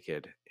stands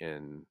naked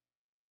in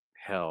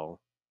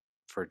hell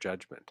for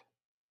judgment,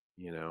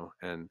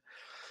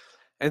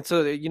 and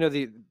so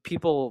the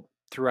people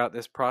throughout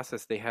this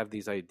process, they have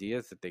these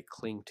ideas that they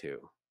cling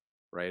to,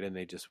 right, and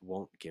they just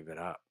won't give it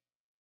up,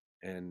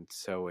 and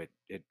so it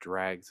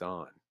drags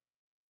on,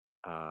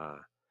 uh,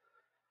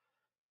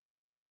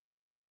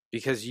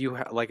 because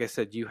like I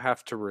said, you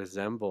have to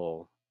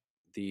resemble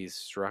these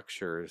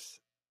structures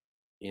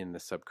in the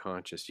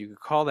subconscious. You could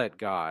call that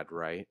God,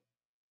 right?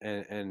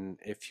 And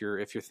if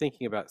you're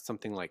thinking about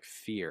something like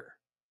fear,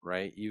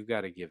 right, you've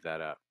got to give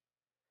that up.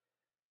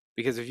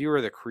 Because if you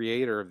were the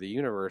creator of the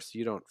universe,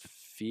 you don't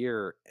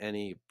fear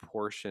any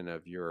portion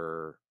of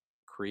your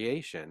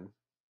creation.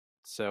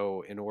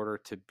 So in order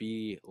to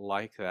be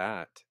like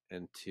that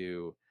and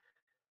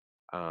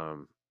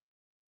um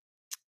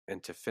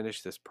to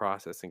finish this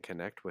process and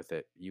connect with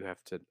it, you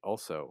have to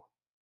also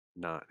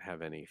not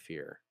have any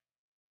fear.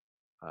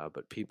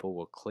 But people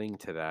will cling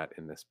to that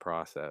in this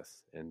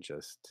process and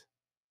just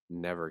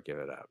never give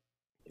it up,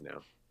 you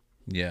know?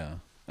 Yeah.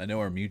 I know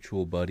our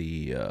mutual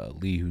buddy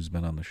Lee, who's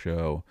been on the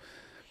show,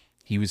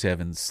 he was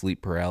having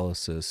sleep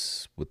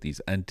paralysis with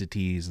these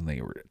entities and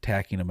they were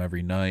attacking him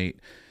every night.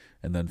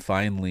 And then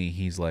finally,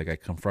 he's like, I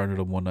confronted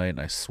him one night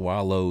and I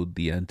swallowed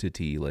the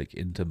entity like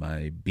into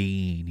my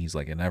being. He's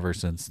like, and ever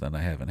since then,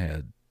 I haven't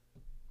had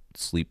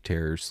sleep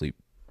terror, sleep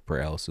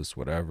paralysis,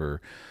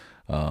 whatever.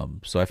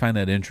 So I find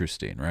that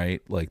interesting,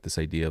 right? Like this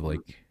idea of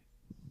like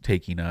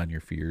taking on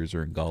your fears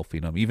or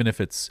engulfing them, even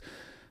if it's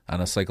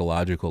on a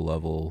psychological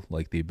level,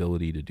 like the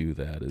ability to do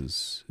that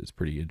is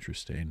pretty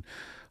interesting.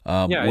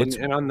 Yeah, and, What's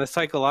and on the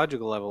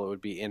psychological level, it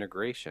would be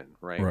integration,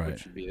 right? right?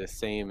 Which would be the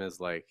same as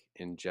like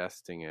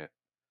ingesting it,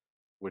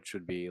 which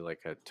would be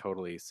like a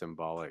totally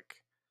symbolic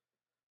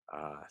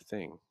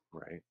thing,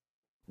 right?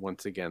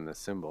 Once again, the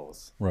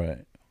symbols.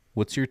 Right.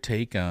 What's your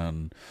take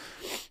on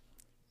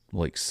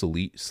like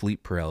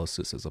sleep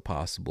paralysis as a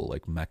possible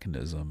like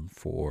mechanism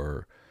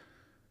for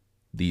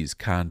these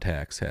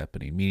contacts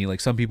happening? Meaning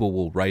like some people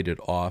will write it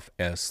off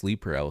as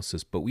sleep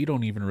paralysis, but we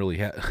don't even really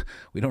have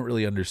we don't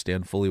really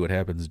understand fully what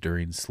happens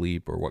during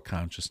sleep or what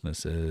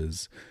consciousness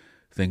is,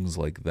 things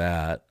like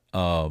that.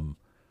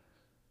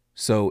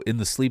 So in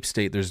the sleep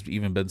state, there's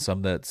even been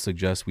some that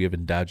suggest we have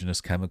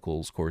endogenous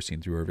chemicals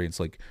coursing through our veins.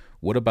 Like,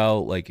 what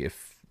about like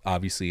if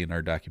obviously in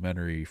our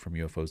documentary From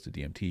UFOs to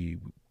DMT,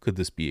 could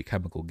this be a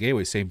chemical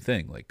gateway? Same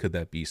thing. Like, could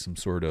that be some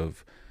sort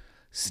of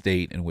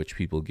state in which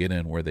people get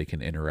in where they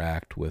can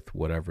interact with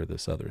whatever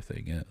this other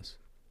thing is?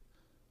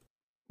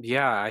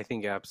 Yeah, I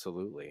think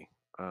absolutely.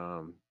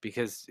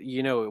 Because,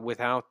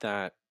 without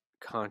that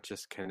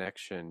conscious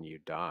connection, you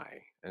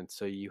die. And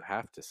so you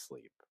have to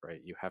sleep,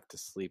 right? You have to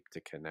sleep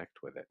to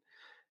connect with it.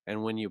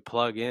 And when you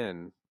plug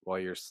in while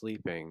you're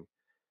sleeping,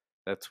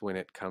 that's when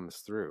it comes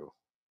through.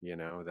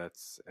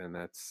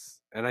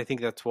 And I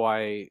think that's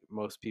why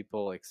most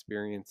people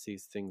experience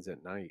these things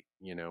at night,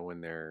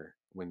 when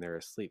they're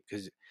asleep.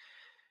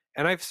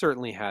 And I've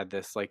certainly had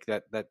this, like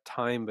that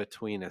time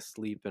between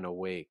asleep and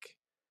awake,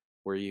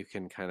 where you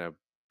can kind of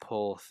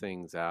pull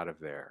things out of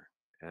there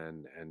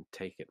and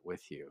take it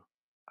with you.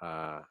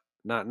 Uh,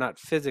 not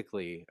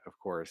physically, of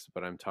course,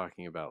 but I'm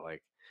talking about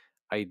like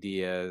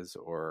ideas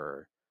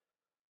or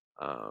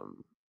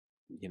um,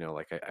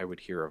 like I would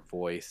hear a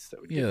voice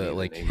that would give Yeah, me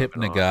the like name of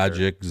an author.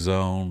 hypnagogic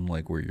zone,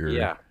 like where you're,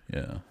 Yeah,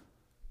 yeah.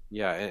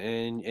 yeah,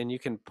 and you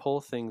can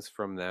pull things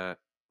from that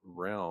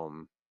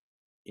realm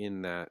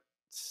in that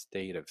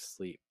state of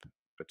sleep,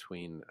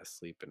 between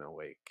asleep and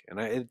awake.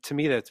 And to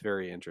me, that's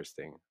very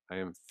interesting. I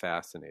am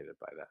fascinated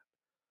by that.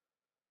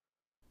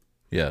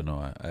 Yeah, no,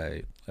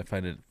 I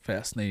find it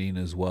fascinating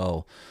as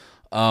well.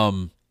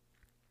 Um,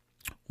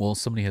 well,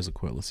 somebody has a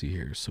quote. Let's see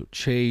here. So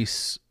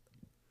Chase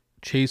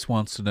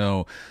wants to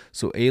know.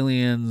 So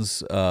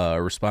aliens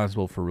are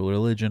responsible for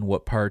religion.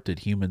 What part did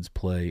humans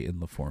play in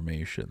the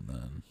formation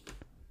then?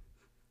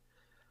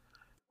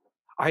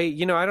 I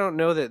don't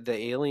know that the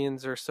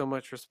aliens are so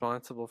much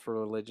responsible for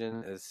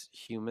religion as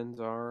humans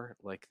are.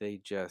 Like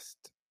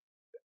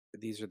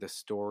these are the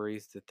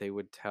stories that they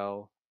would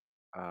tell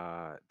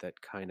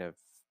that kind of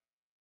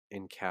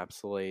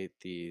encapsulate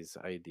these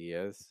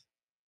ideas,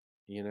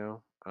 you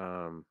know?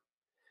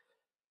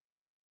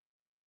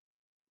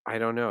 I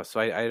don't know. So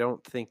I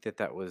don't think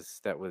that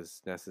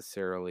was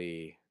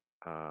necessarily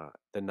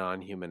the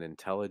non-human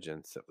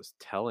intelligence that was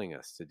telling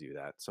us to do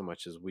that so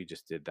much as we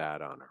just did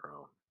that on our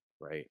own,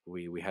 right?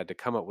 We had to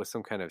come up with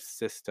some kind of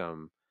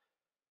system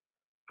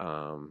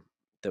um,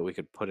 that we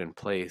could put in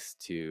place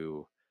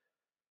to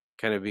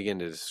kind of begin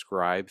to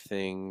describe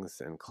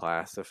things and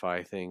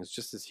classify things,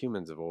 just as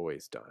humans have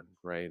always done,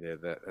 right?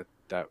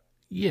 That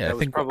Yeah, that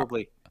was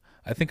probably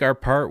I think our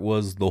part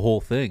was the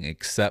whole thing,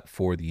 except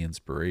for the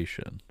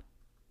inspiration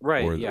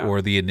right. Yeah.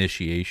 or the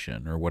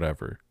initiation or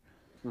whatever.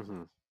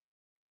 hmm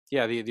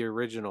Yeah. The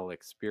original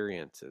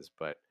experiences,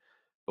 but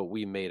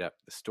we made up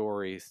the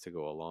stories to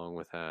go along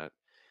with that,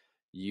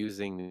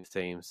 using the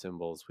same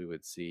symbols we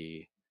would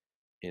see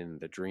in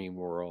the dream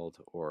world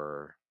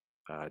or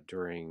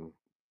during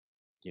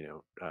you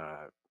know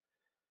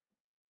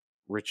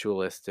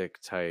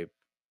ritualistic type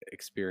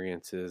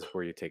experiences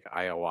where you take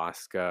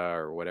ayahuasca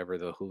or whatever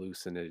the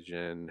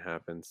hallucinogen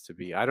happens to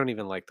be. I don't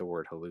even like the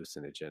word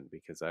hallucinogen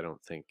because I don't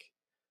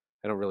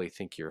really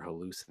think you're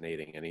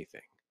hallucinating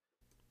anything.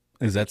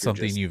 I Is that think you're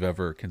something just you've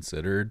ever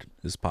considered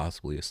as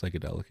possibly a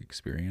psychedelic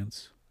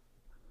experience?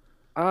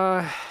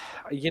 uh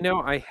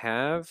I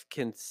have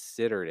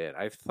considered it.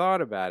 I've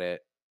thought about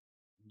it,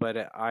 but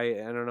I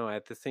don't know,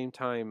 at the same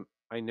time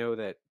I know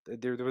that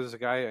there was a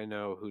guy I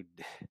know who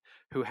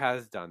who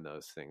has done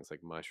those things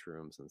like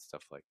mushrooms and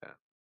stuff like that.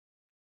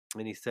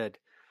 And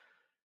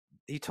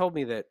he told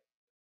me that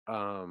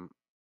um,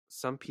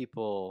 some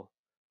people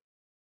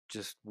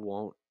just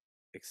won't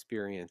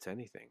experience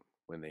anything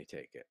when they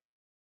take it,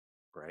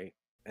 right?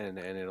 And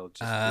it'll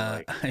just be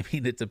like, I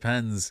mean, it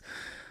depends.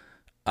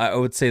 I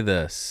would say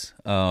this.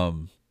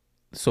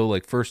 So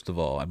like first of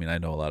all, I mean, I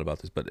know a lot about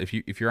this, but if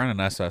you're on an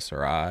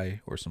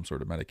SSRI or some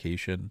sort of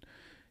medication,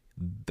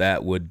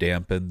 that would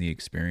dampen the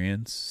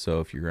experience. So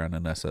if you're on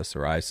an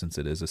SSRI, since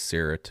it is a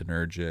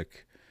serotonergic,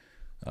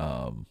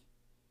 um,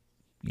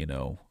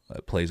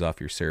 it plays off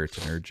your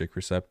serotonergic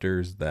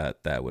receptors, that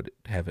would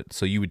have it.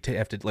 So you would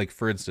have to, like,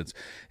 for instance,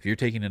 if you're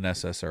taking an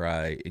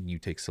SSRI and you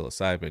take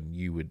psilocybin,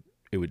 you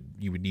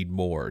would need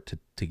more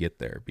to get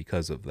there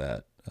because of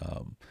that.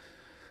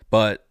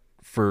 But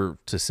for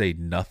to say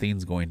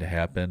nothing's going to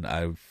happen,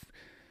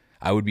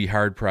 I would be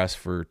hard pressed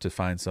for to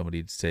find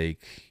somebody to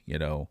take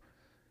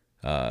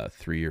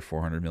 300 or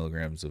 400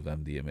 milligrams of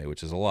MDMA,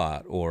 which is a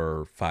lot,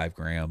 or 5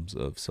 grams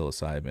of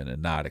psilocybin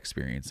and not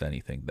experience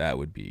anything. That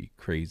would be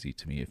crazy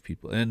to me if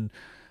people, and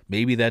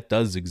maybe that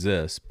does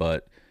exist,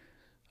 but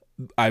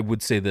I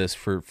would say this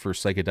for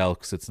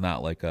psychedelics, it's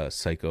not like a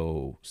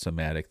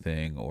psychosomatic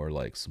thing or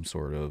like some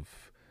sort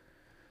of,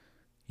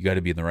 you got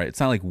to be in the right. It's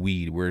not like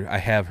weed where I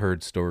have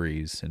heard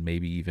stories and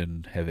maybe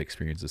even have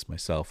experienced this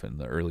myself in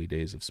the early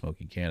days of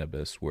smoking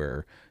cannabis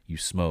where you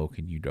smoke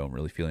and you don't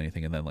really feel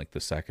anything. And then like the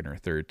second or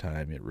third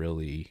time it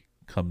really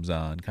comes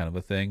on, kind of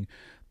a thing.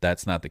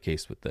 That's not the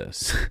case with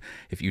this.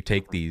 If you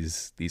take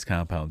these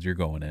compounds, you're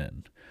going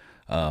in.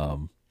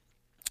 Um,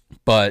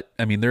 but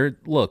I mean,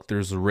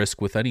 there's a risk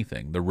with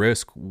anything. The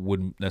risk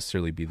wouldn't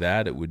necessarily be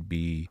that. It would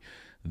be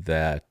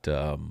that,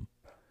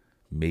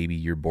 maybe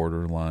you're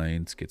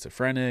borderline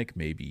schizophrenic,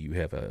 maybe you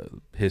have a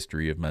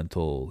history of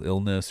mental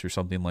illness or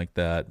something like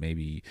that,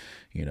 maybe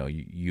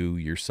you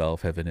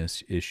yourself have an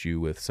issue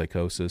with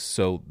psychosis.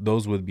 So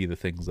those would be the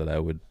things that I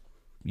would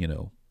you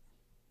know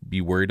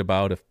be worried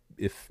about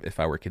if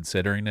I were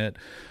considering it.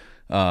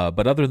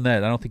 But other than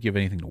that, I don't think you have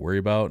anything to worry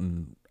about.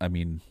 And I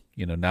mean,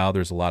 now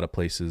there's a lot of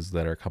places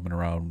that are coming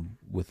around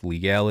with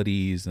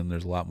legalities, and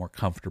there's a lot more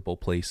comfortable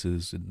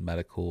places in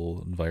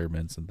medical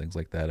environments and things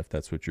like that, if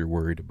that's what you're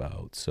worried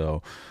about.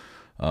 So,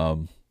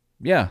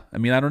 yeah, I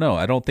mean, I don't know.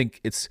 I don't think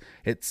it's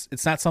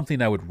not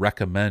something I would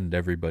recommend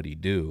everybody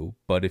do,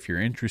 but if you're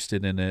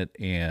interested in it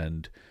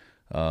and,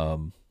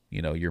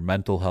 your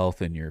mental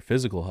health and your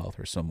physical health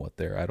are somewhat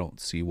there, I don't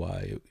see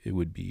why it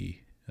would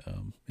be,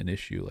 an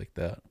issue like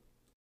that.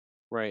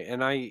 right.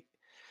 And I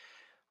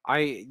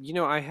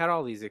had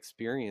all these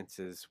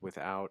experiences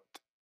without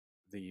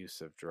the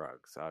use of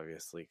drugs,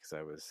 obviously, because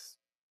I was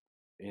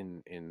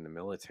in the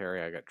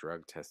military. I got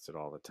drug tested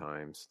all the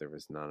time, so there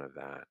was none of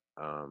that.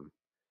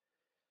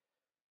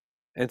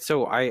 And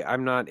so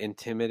I'm not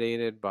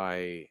intimidated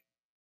by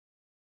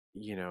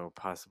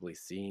possibly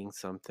seeing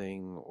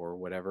something or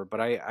whatever.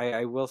 But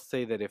I will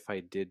say that if I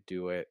did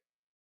do it,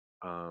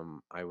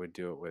 I would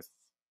do it with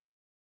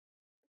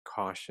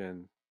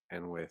caution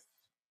and with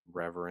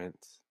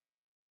reverence.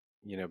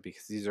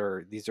 because these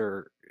are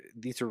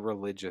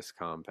religious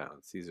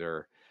compounds. These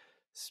are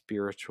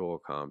spiritual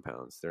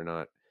compounds. They're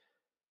not.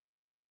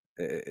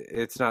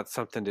 It's not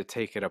something to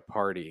take at a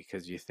party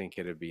because you think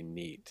it'd be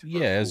neat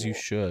Yeah, or as you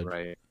cool, should.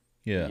 right?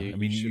 Yeah, You I you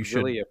mean, you should should.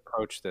 really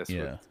approach this with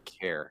Yeah,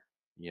 care.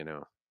 You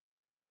know.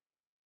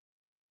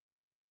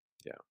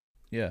 Yeah.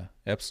 yeah,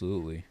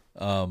 absolutely.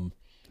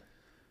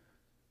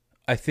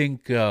 I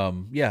think,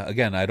 yeah,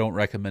 again, I don't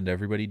recommend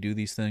everybody do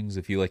these things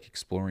if you like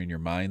exploring your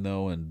mind,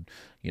 though. And,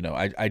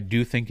 I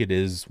do think it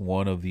is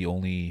one of the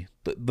only,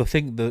 the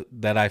thing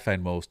that I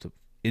find most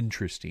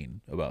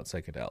interesting about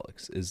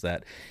psychedelics is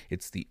that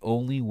it's the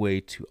only way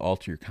to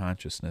alter your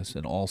consciousness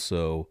and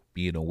also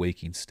be in a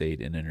waking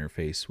state and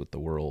interface with the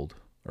world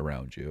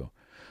around you.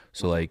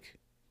 So, Mhm. like,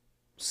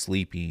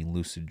 sleeping,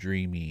 lucid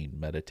dreaming,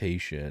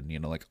 meditation,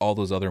 like all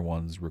those other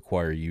ones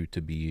require you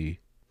to be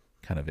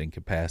kind of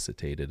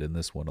incapacitated, and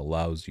this one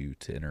allows you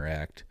to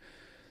interact,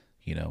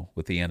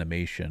 with the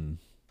animation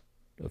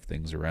of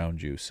things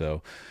around you.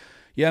 So,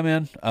 yeah,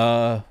 man.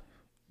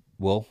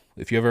 Well,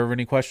 if you ever have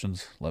any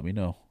questions, let me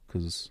know,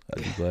 because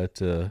I'd be glad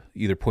to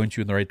either point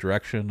you in the right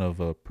direction of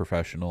a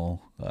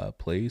professional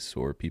place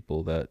or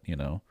people that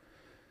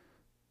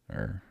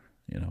are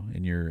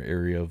in your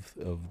area of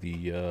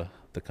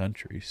the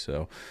country.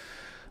 So,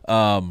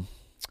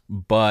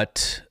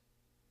 but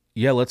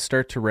yeah, let's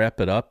start to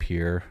wrap it up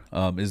here.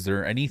 Is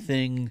there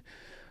anything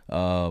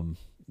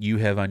you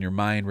have on your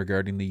mind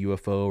regarding the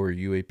UFO or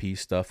UAP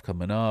stuff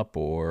coming up,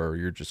 or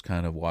you're just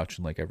kind of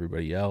watching like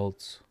everybody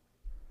else?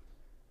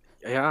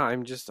 Yeah,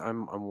 I'm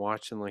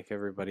watching like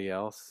everybody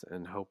else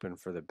and hoping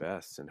for the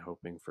best and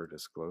hoping for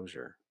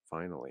disclosure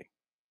finally.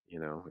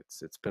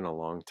 It's been a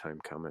long time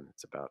coming.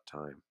 It's about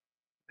time.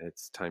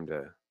 It's time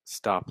to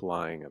stop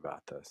lying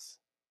about this.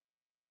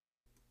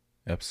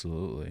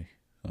 Absolutely.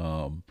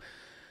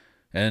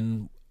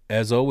 And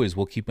as always,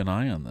 we'll keep an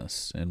eye on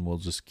this, and we'll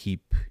just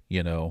keep,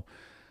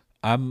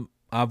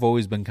 I've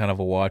always been kind of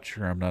a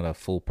watcher. I'm not a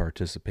full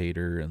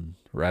participator in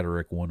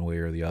rhetoric one way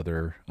or the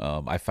other.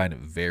 I find it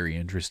very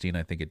interesting.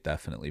 I think it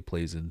definitely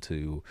plays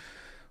into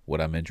what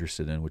I'm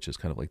interested in, which is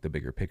kind of like the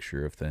bigger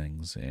picture of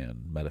things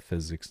and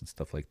metaphysics and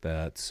stuff like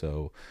that.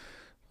 So,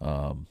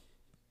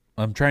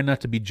 I'm trying not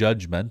to be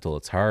judgmental.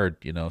 It's hard,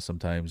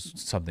 sometimes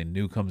something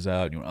new comes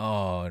out and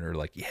or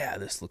like, yeah,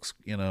 this looks,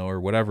 or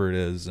whatever it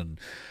is. And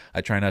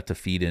I try not to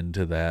feed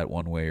into that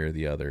one way or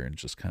the other and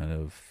just kind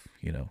of,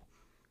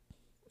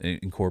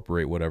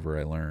 incorporate whatever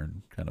I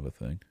learn, kind of a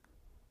thing.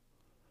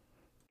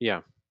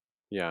 Yeah.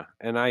 Yeah.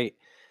 And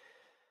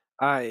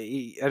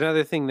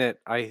another thing that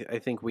I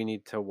think we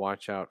need to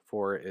watch out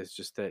for is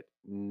just that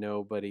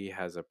nobody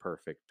has a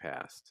perfect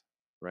past,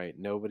 right?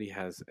 Nobody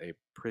has a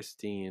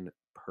pristine,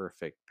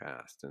 perfect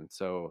past. And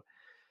so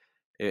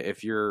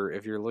if you're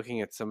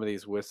looking at some of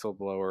these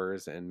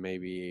whistleblowers and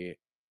maybe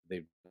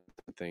they've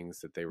done things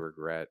that they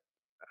regret,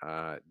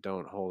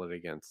 don't hold it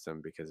against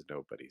them because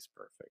nobody's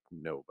perfect.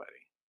 Nobody,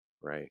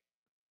 right?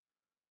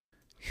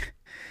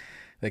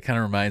 That kind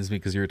of reminds me,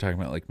 because you were talking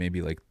about like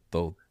maybe like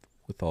the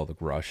with all the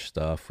Rush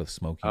stuff with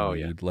smoking Oh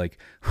yeah. weed. Like,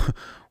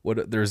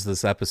 there's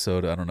this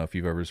episode. I don't know if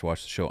you've ever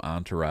watched the show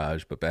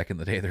Entourage, but back in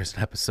the day, there's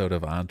an episode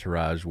of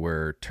Entourage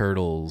where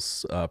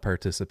Turtle's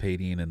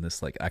participating in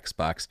this like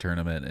Xbox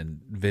tournament, and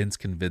Vince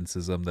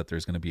convinces him that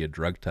there's going to be a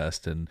drug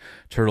test, and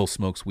Turtle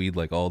smokes weed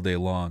like all day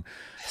long.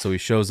 So he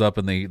shows up,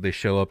 and they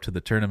show up to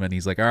the tournament.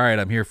 He's like, "All right,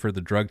 I'm here for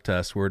the drug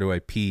test. Where do I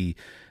pee?"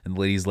 And the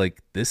lady's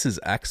like, "This is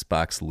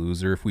Xbox,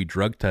 loser. If we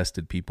drug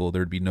tested people,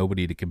 there'd be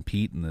nobody to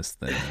compete in this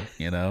thing,"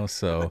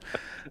 So,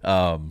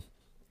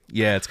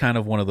 yeah, it's kind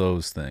of one of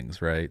those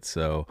things, right?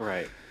 So,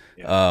 Right.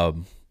 Yeah.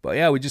 but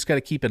yeah, we just got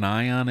to keep an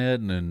eye on it.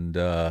 And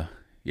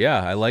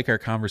yeah, I like our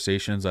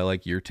conversations. I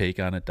like your take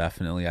on it.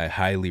 Definitely. I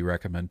highly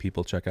recommend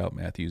people check out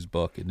Matthew's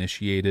book,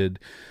 Initiated.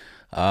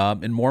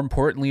 And more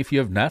importantly, if you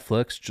have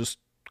Netflix, just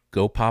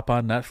go pop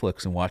on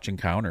Netflix and watch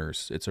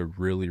Encounters. It's a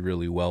really,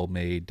 really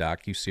well-made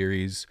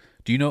docuseries.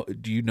 Do you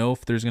know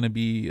if there's going to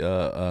be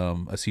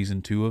a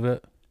season 2 of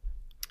it?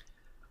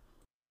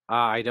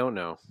 I don't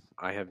know.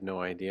 I have no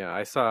idea.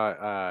 I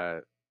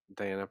saw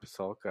Diana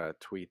Pasulka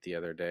tweet the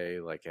other day,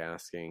 like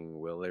asking,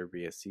 "Will there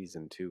be a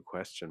season 2?" ?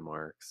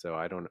 So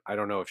I don't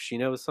know if she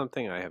knows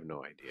something. I have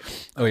no idea.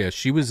 Oh yeah,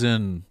 she was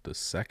in the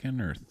second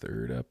or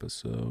third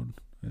episode,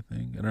 I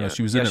think. I don't know. Yeah.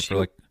 She was Yeah, in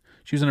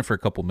it for a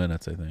couple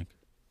minutes, I think.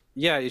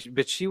 Yeah,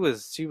 but she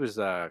was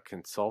a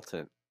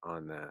consultant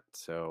on that.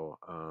 So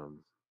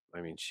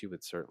I mean, she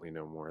would certainly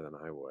know more than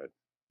I would.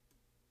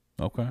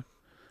 Okay.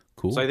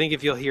 Cool. So I think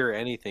if you'll hear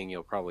anything,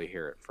 you'll probably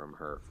hear it from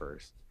her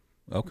first.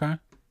 Okay.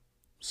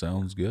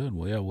 Sounds good.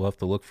 Well, yeah, we'll have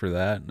to look for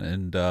that.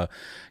 And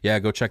yeah,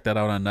 go check that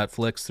out on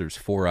Netflix. There's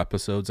 4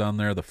 episodes on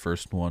there. The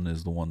first one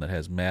is the one that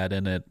has Matt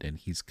in it, and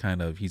he's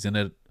in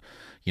it,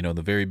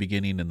 the very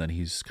beginning, and then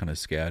he's kind of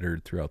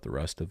scattered throughout the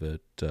rest of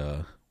it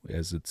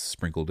as it's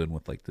sprinkled in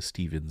with like the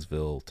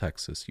Stevensville,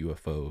 Texas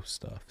UFO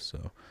stuff.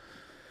 So,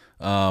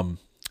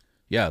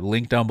 yeah,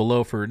 link down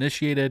below for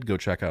Initiated. Go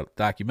check out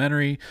the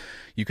documentary.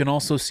 You can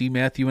also see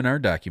Matthew in our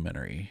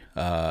documentary,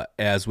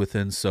 As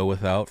Within, So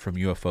Without, From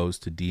UFOs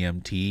to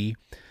DMT.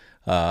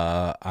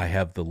 I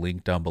have the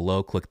link down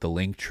below. Click the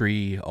link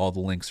tree. All the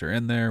links are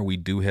in there. We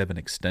do have an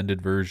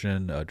extended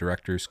version, a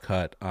director's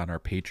cut on our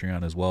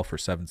Patreon as well for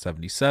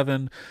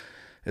 $7.77,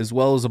 as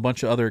well as a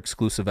bunch of other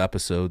exclusive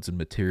episodes and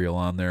material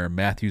on there.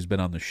 Matthew's been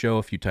on the show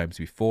a few times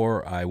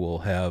before. I will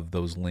have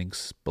those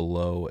links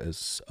below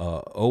as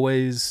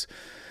always.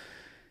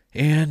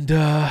 And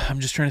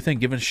I'm just trying to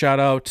think, giving a shout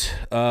out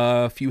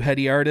a few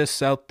heady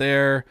artists out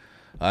there.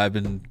 I've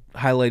been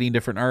highlighting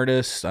different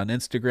artists on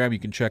Instagram. You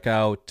can check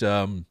out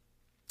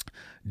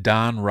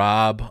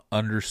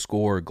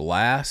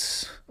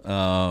DonRob_glass.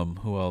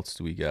 Who else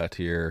do we got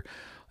here?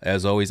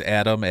 As always,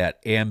 Adam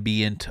at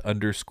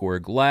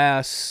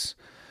ambient_glass.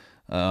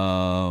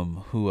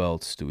 Who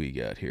else do we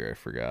got here? I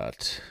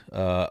forgot.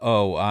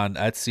 On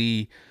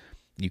Etsy,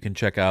 you can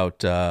check out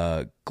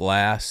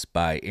Glass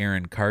by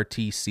Aaron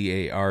Cartee,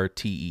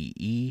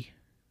 Cartee,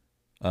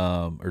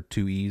 or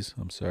 2 E's,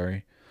 I'm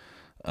sorry.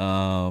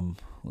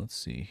 Let's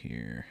see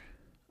here.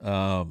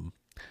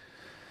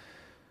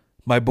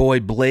 My boy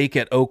Blake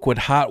at Oakwood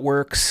Hot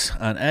Works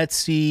on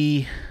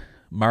Etsy,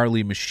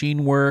 Marley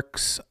Machine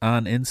Works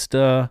on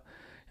Insta,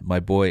 my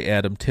boy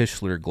Adam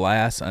Tischler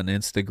Glass on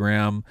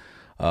Instagram,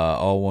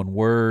 all one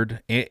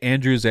word.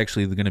 Andrew's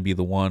actually going to be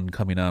the one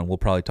coming on. We'll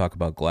probably talk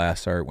about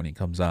glass art when he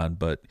comes on,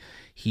 but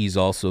he's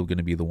also going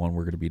to be the one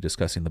we're going to be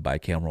discussing the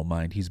bicameral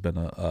mind. He's been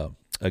a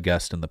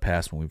guest in the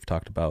past when we've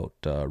talked about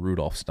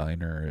Rudolf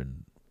Steiner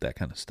and that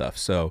kind of stuff.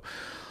 So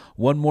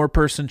one more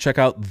person, check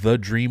out The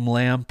Dream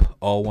Lamp,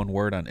 all one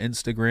word, on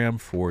Instagram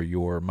for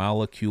your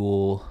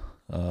molecule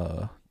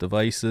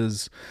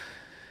devices.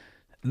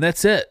 And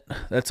that's it.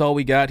 That's all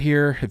we got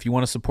here. If you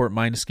want to support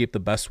Mindscape, the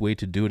best way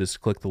to do it is to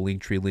click the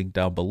Linktree link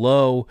down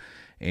below.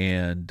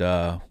 And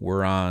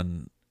we're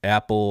on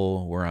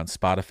Apple, we're on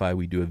Spotify.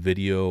 We do a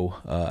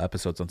video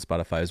episodes on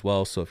Spotify as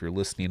well. So if you're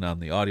listening on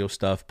the audio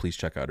stuff, please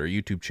check out our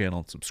YouTube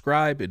channel and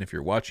subscribe. And if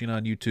you're watching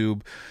on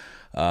YouTube,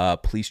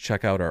 please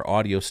check out our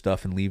audio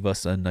stuff and leave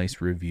us a nice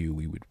review.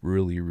 We would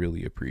really,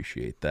 really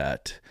appreciate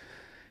that.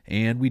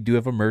 And we do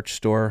have a merch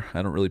store.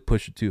 I don't really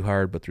push it too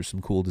hard, but there's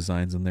some cool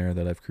designs in there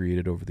that I've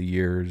created over the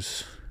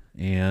years.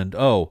 And,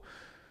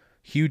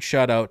 huge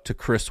shout out to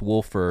Chris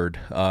Wolford.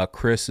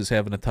 Chris is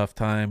having a tough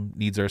time,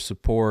 needs our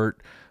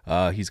support.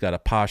 He's got a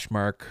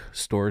Poshmark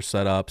store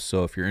set up,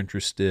 so if you're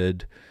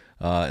interested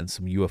in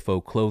some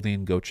UFO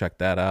clothing, go check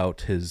that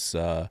out. His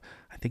I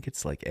think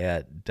it's like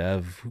at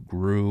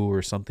DevGru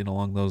or something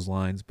along those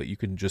lines, but you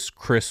can just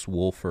Chris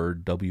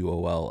Wolford,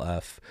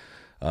 WOLF.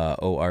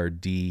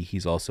 ORD.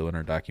 He's also in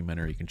our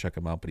documentary. You can check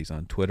him out, but he's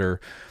on Twitter.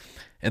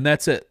 And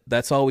that's it.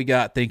 That's all we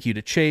got. Thank you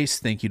to Chase.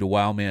 Thank you to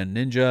Wildman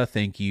Ninja.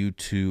 Thank you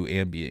to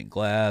Ambient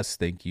Glass.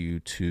 Thank you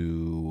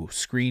to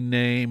Screen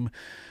Name,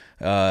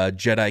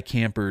 Jedi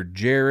Camper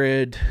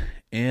Jared.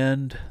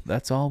 And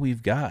that's all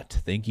we've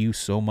got. Thank you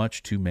so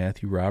much to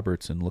Matthew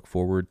Roberts, and look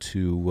forward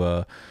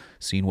to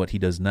seeing what he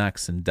does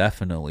next. And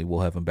definitely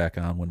we'll have him back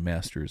on when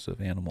Masters of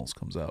Animals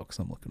comes out, because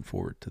I'm looking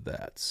forward to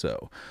that.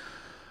 So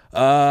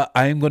I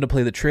am going to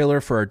play the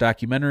trailer for our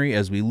documentary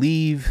as we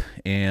leave,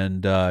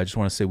 and I just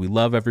want to say we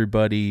love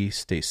everybody.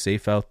 Stay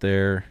safe out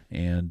there,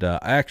 and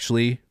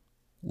actually,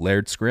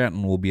 Laird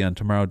Scranton will be on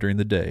tomorrow during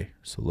the day,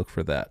 so look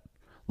for that.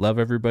 Love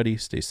everybody.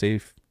 Stay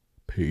safe.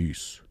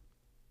 Peace.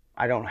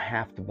 I don't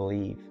have to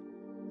believe.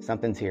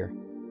 Something's here.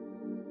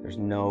 There's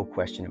no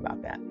question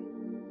about that.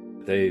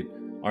 They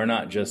are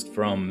not just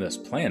from this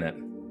planet,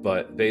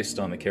 but based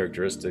on the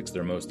characteristics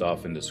they're most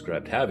often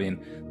described having,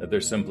 that they're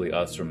simply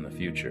us from the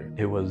future.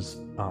 It was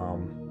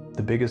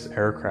the biggest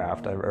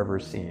aircraft I've ever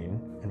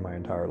seen in my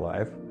entire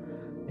life.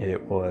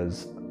 It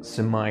was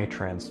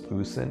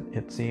semi-translucent,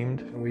 it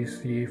seemed. We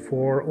see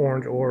 4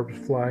 orange orbs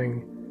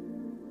flying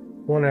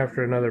one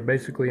after another,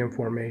 basically in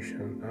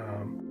formation.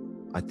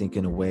 I think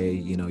in a way,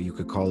 you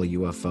could call a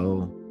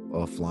UFO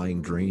a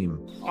flying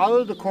dream. Out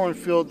of the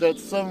cornfield, that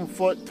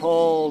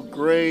 7-foot-tall,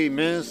 gray,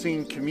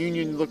 menacing,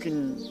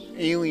 communion-looking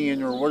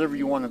alien, or whatever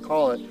you want to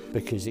call it.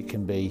 Because it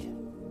can be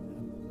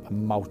a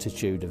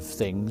multitude of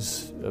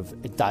things,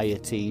 of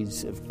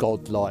deities, of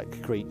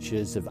godlike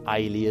creatures, of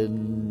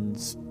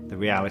aliens. The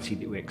reality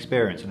that we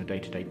experience on a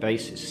day-to-day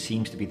basis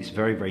seems to be this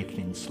very, very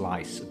thin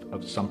slice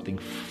of something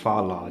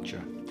far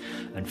larger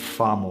and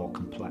far more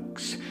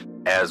complex.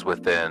 As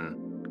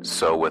within,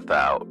 so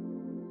without.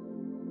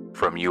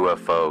 From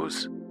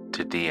UFOs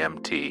to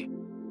DMT.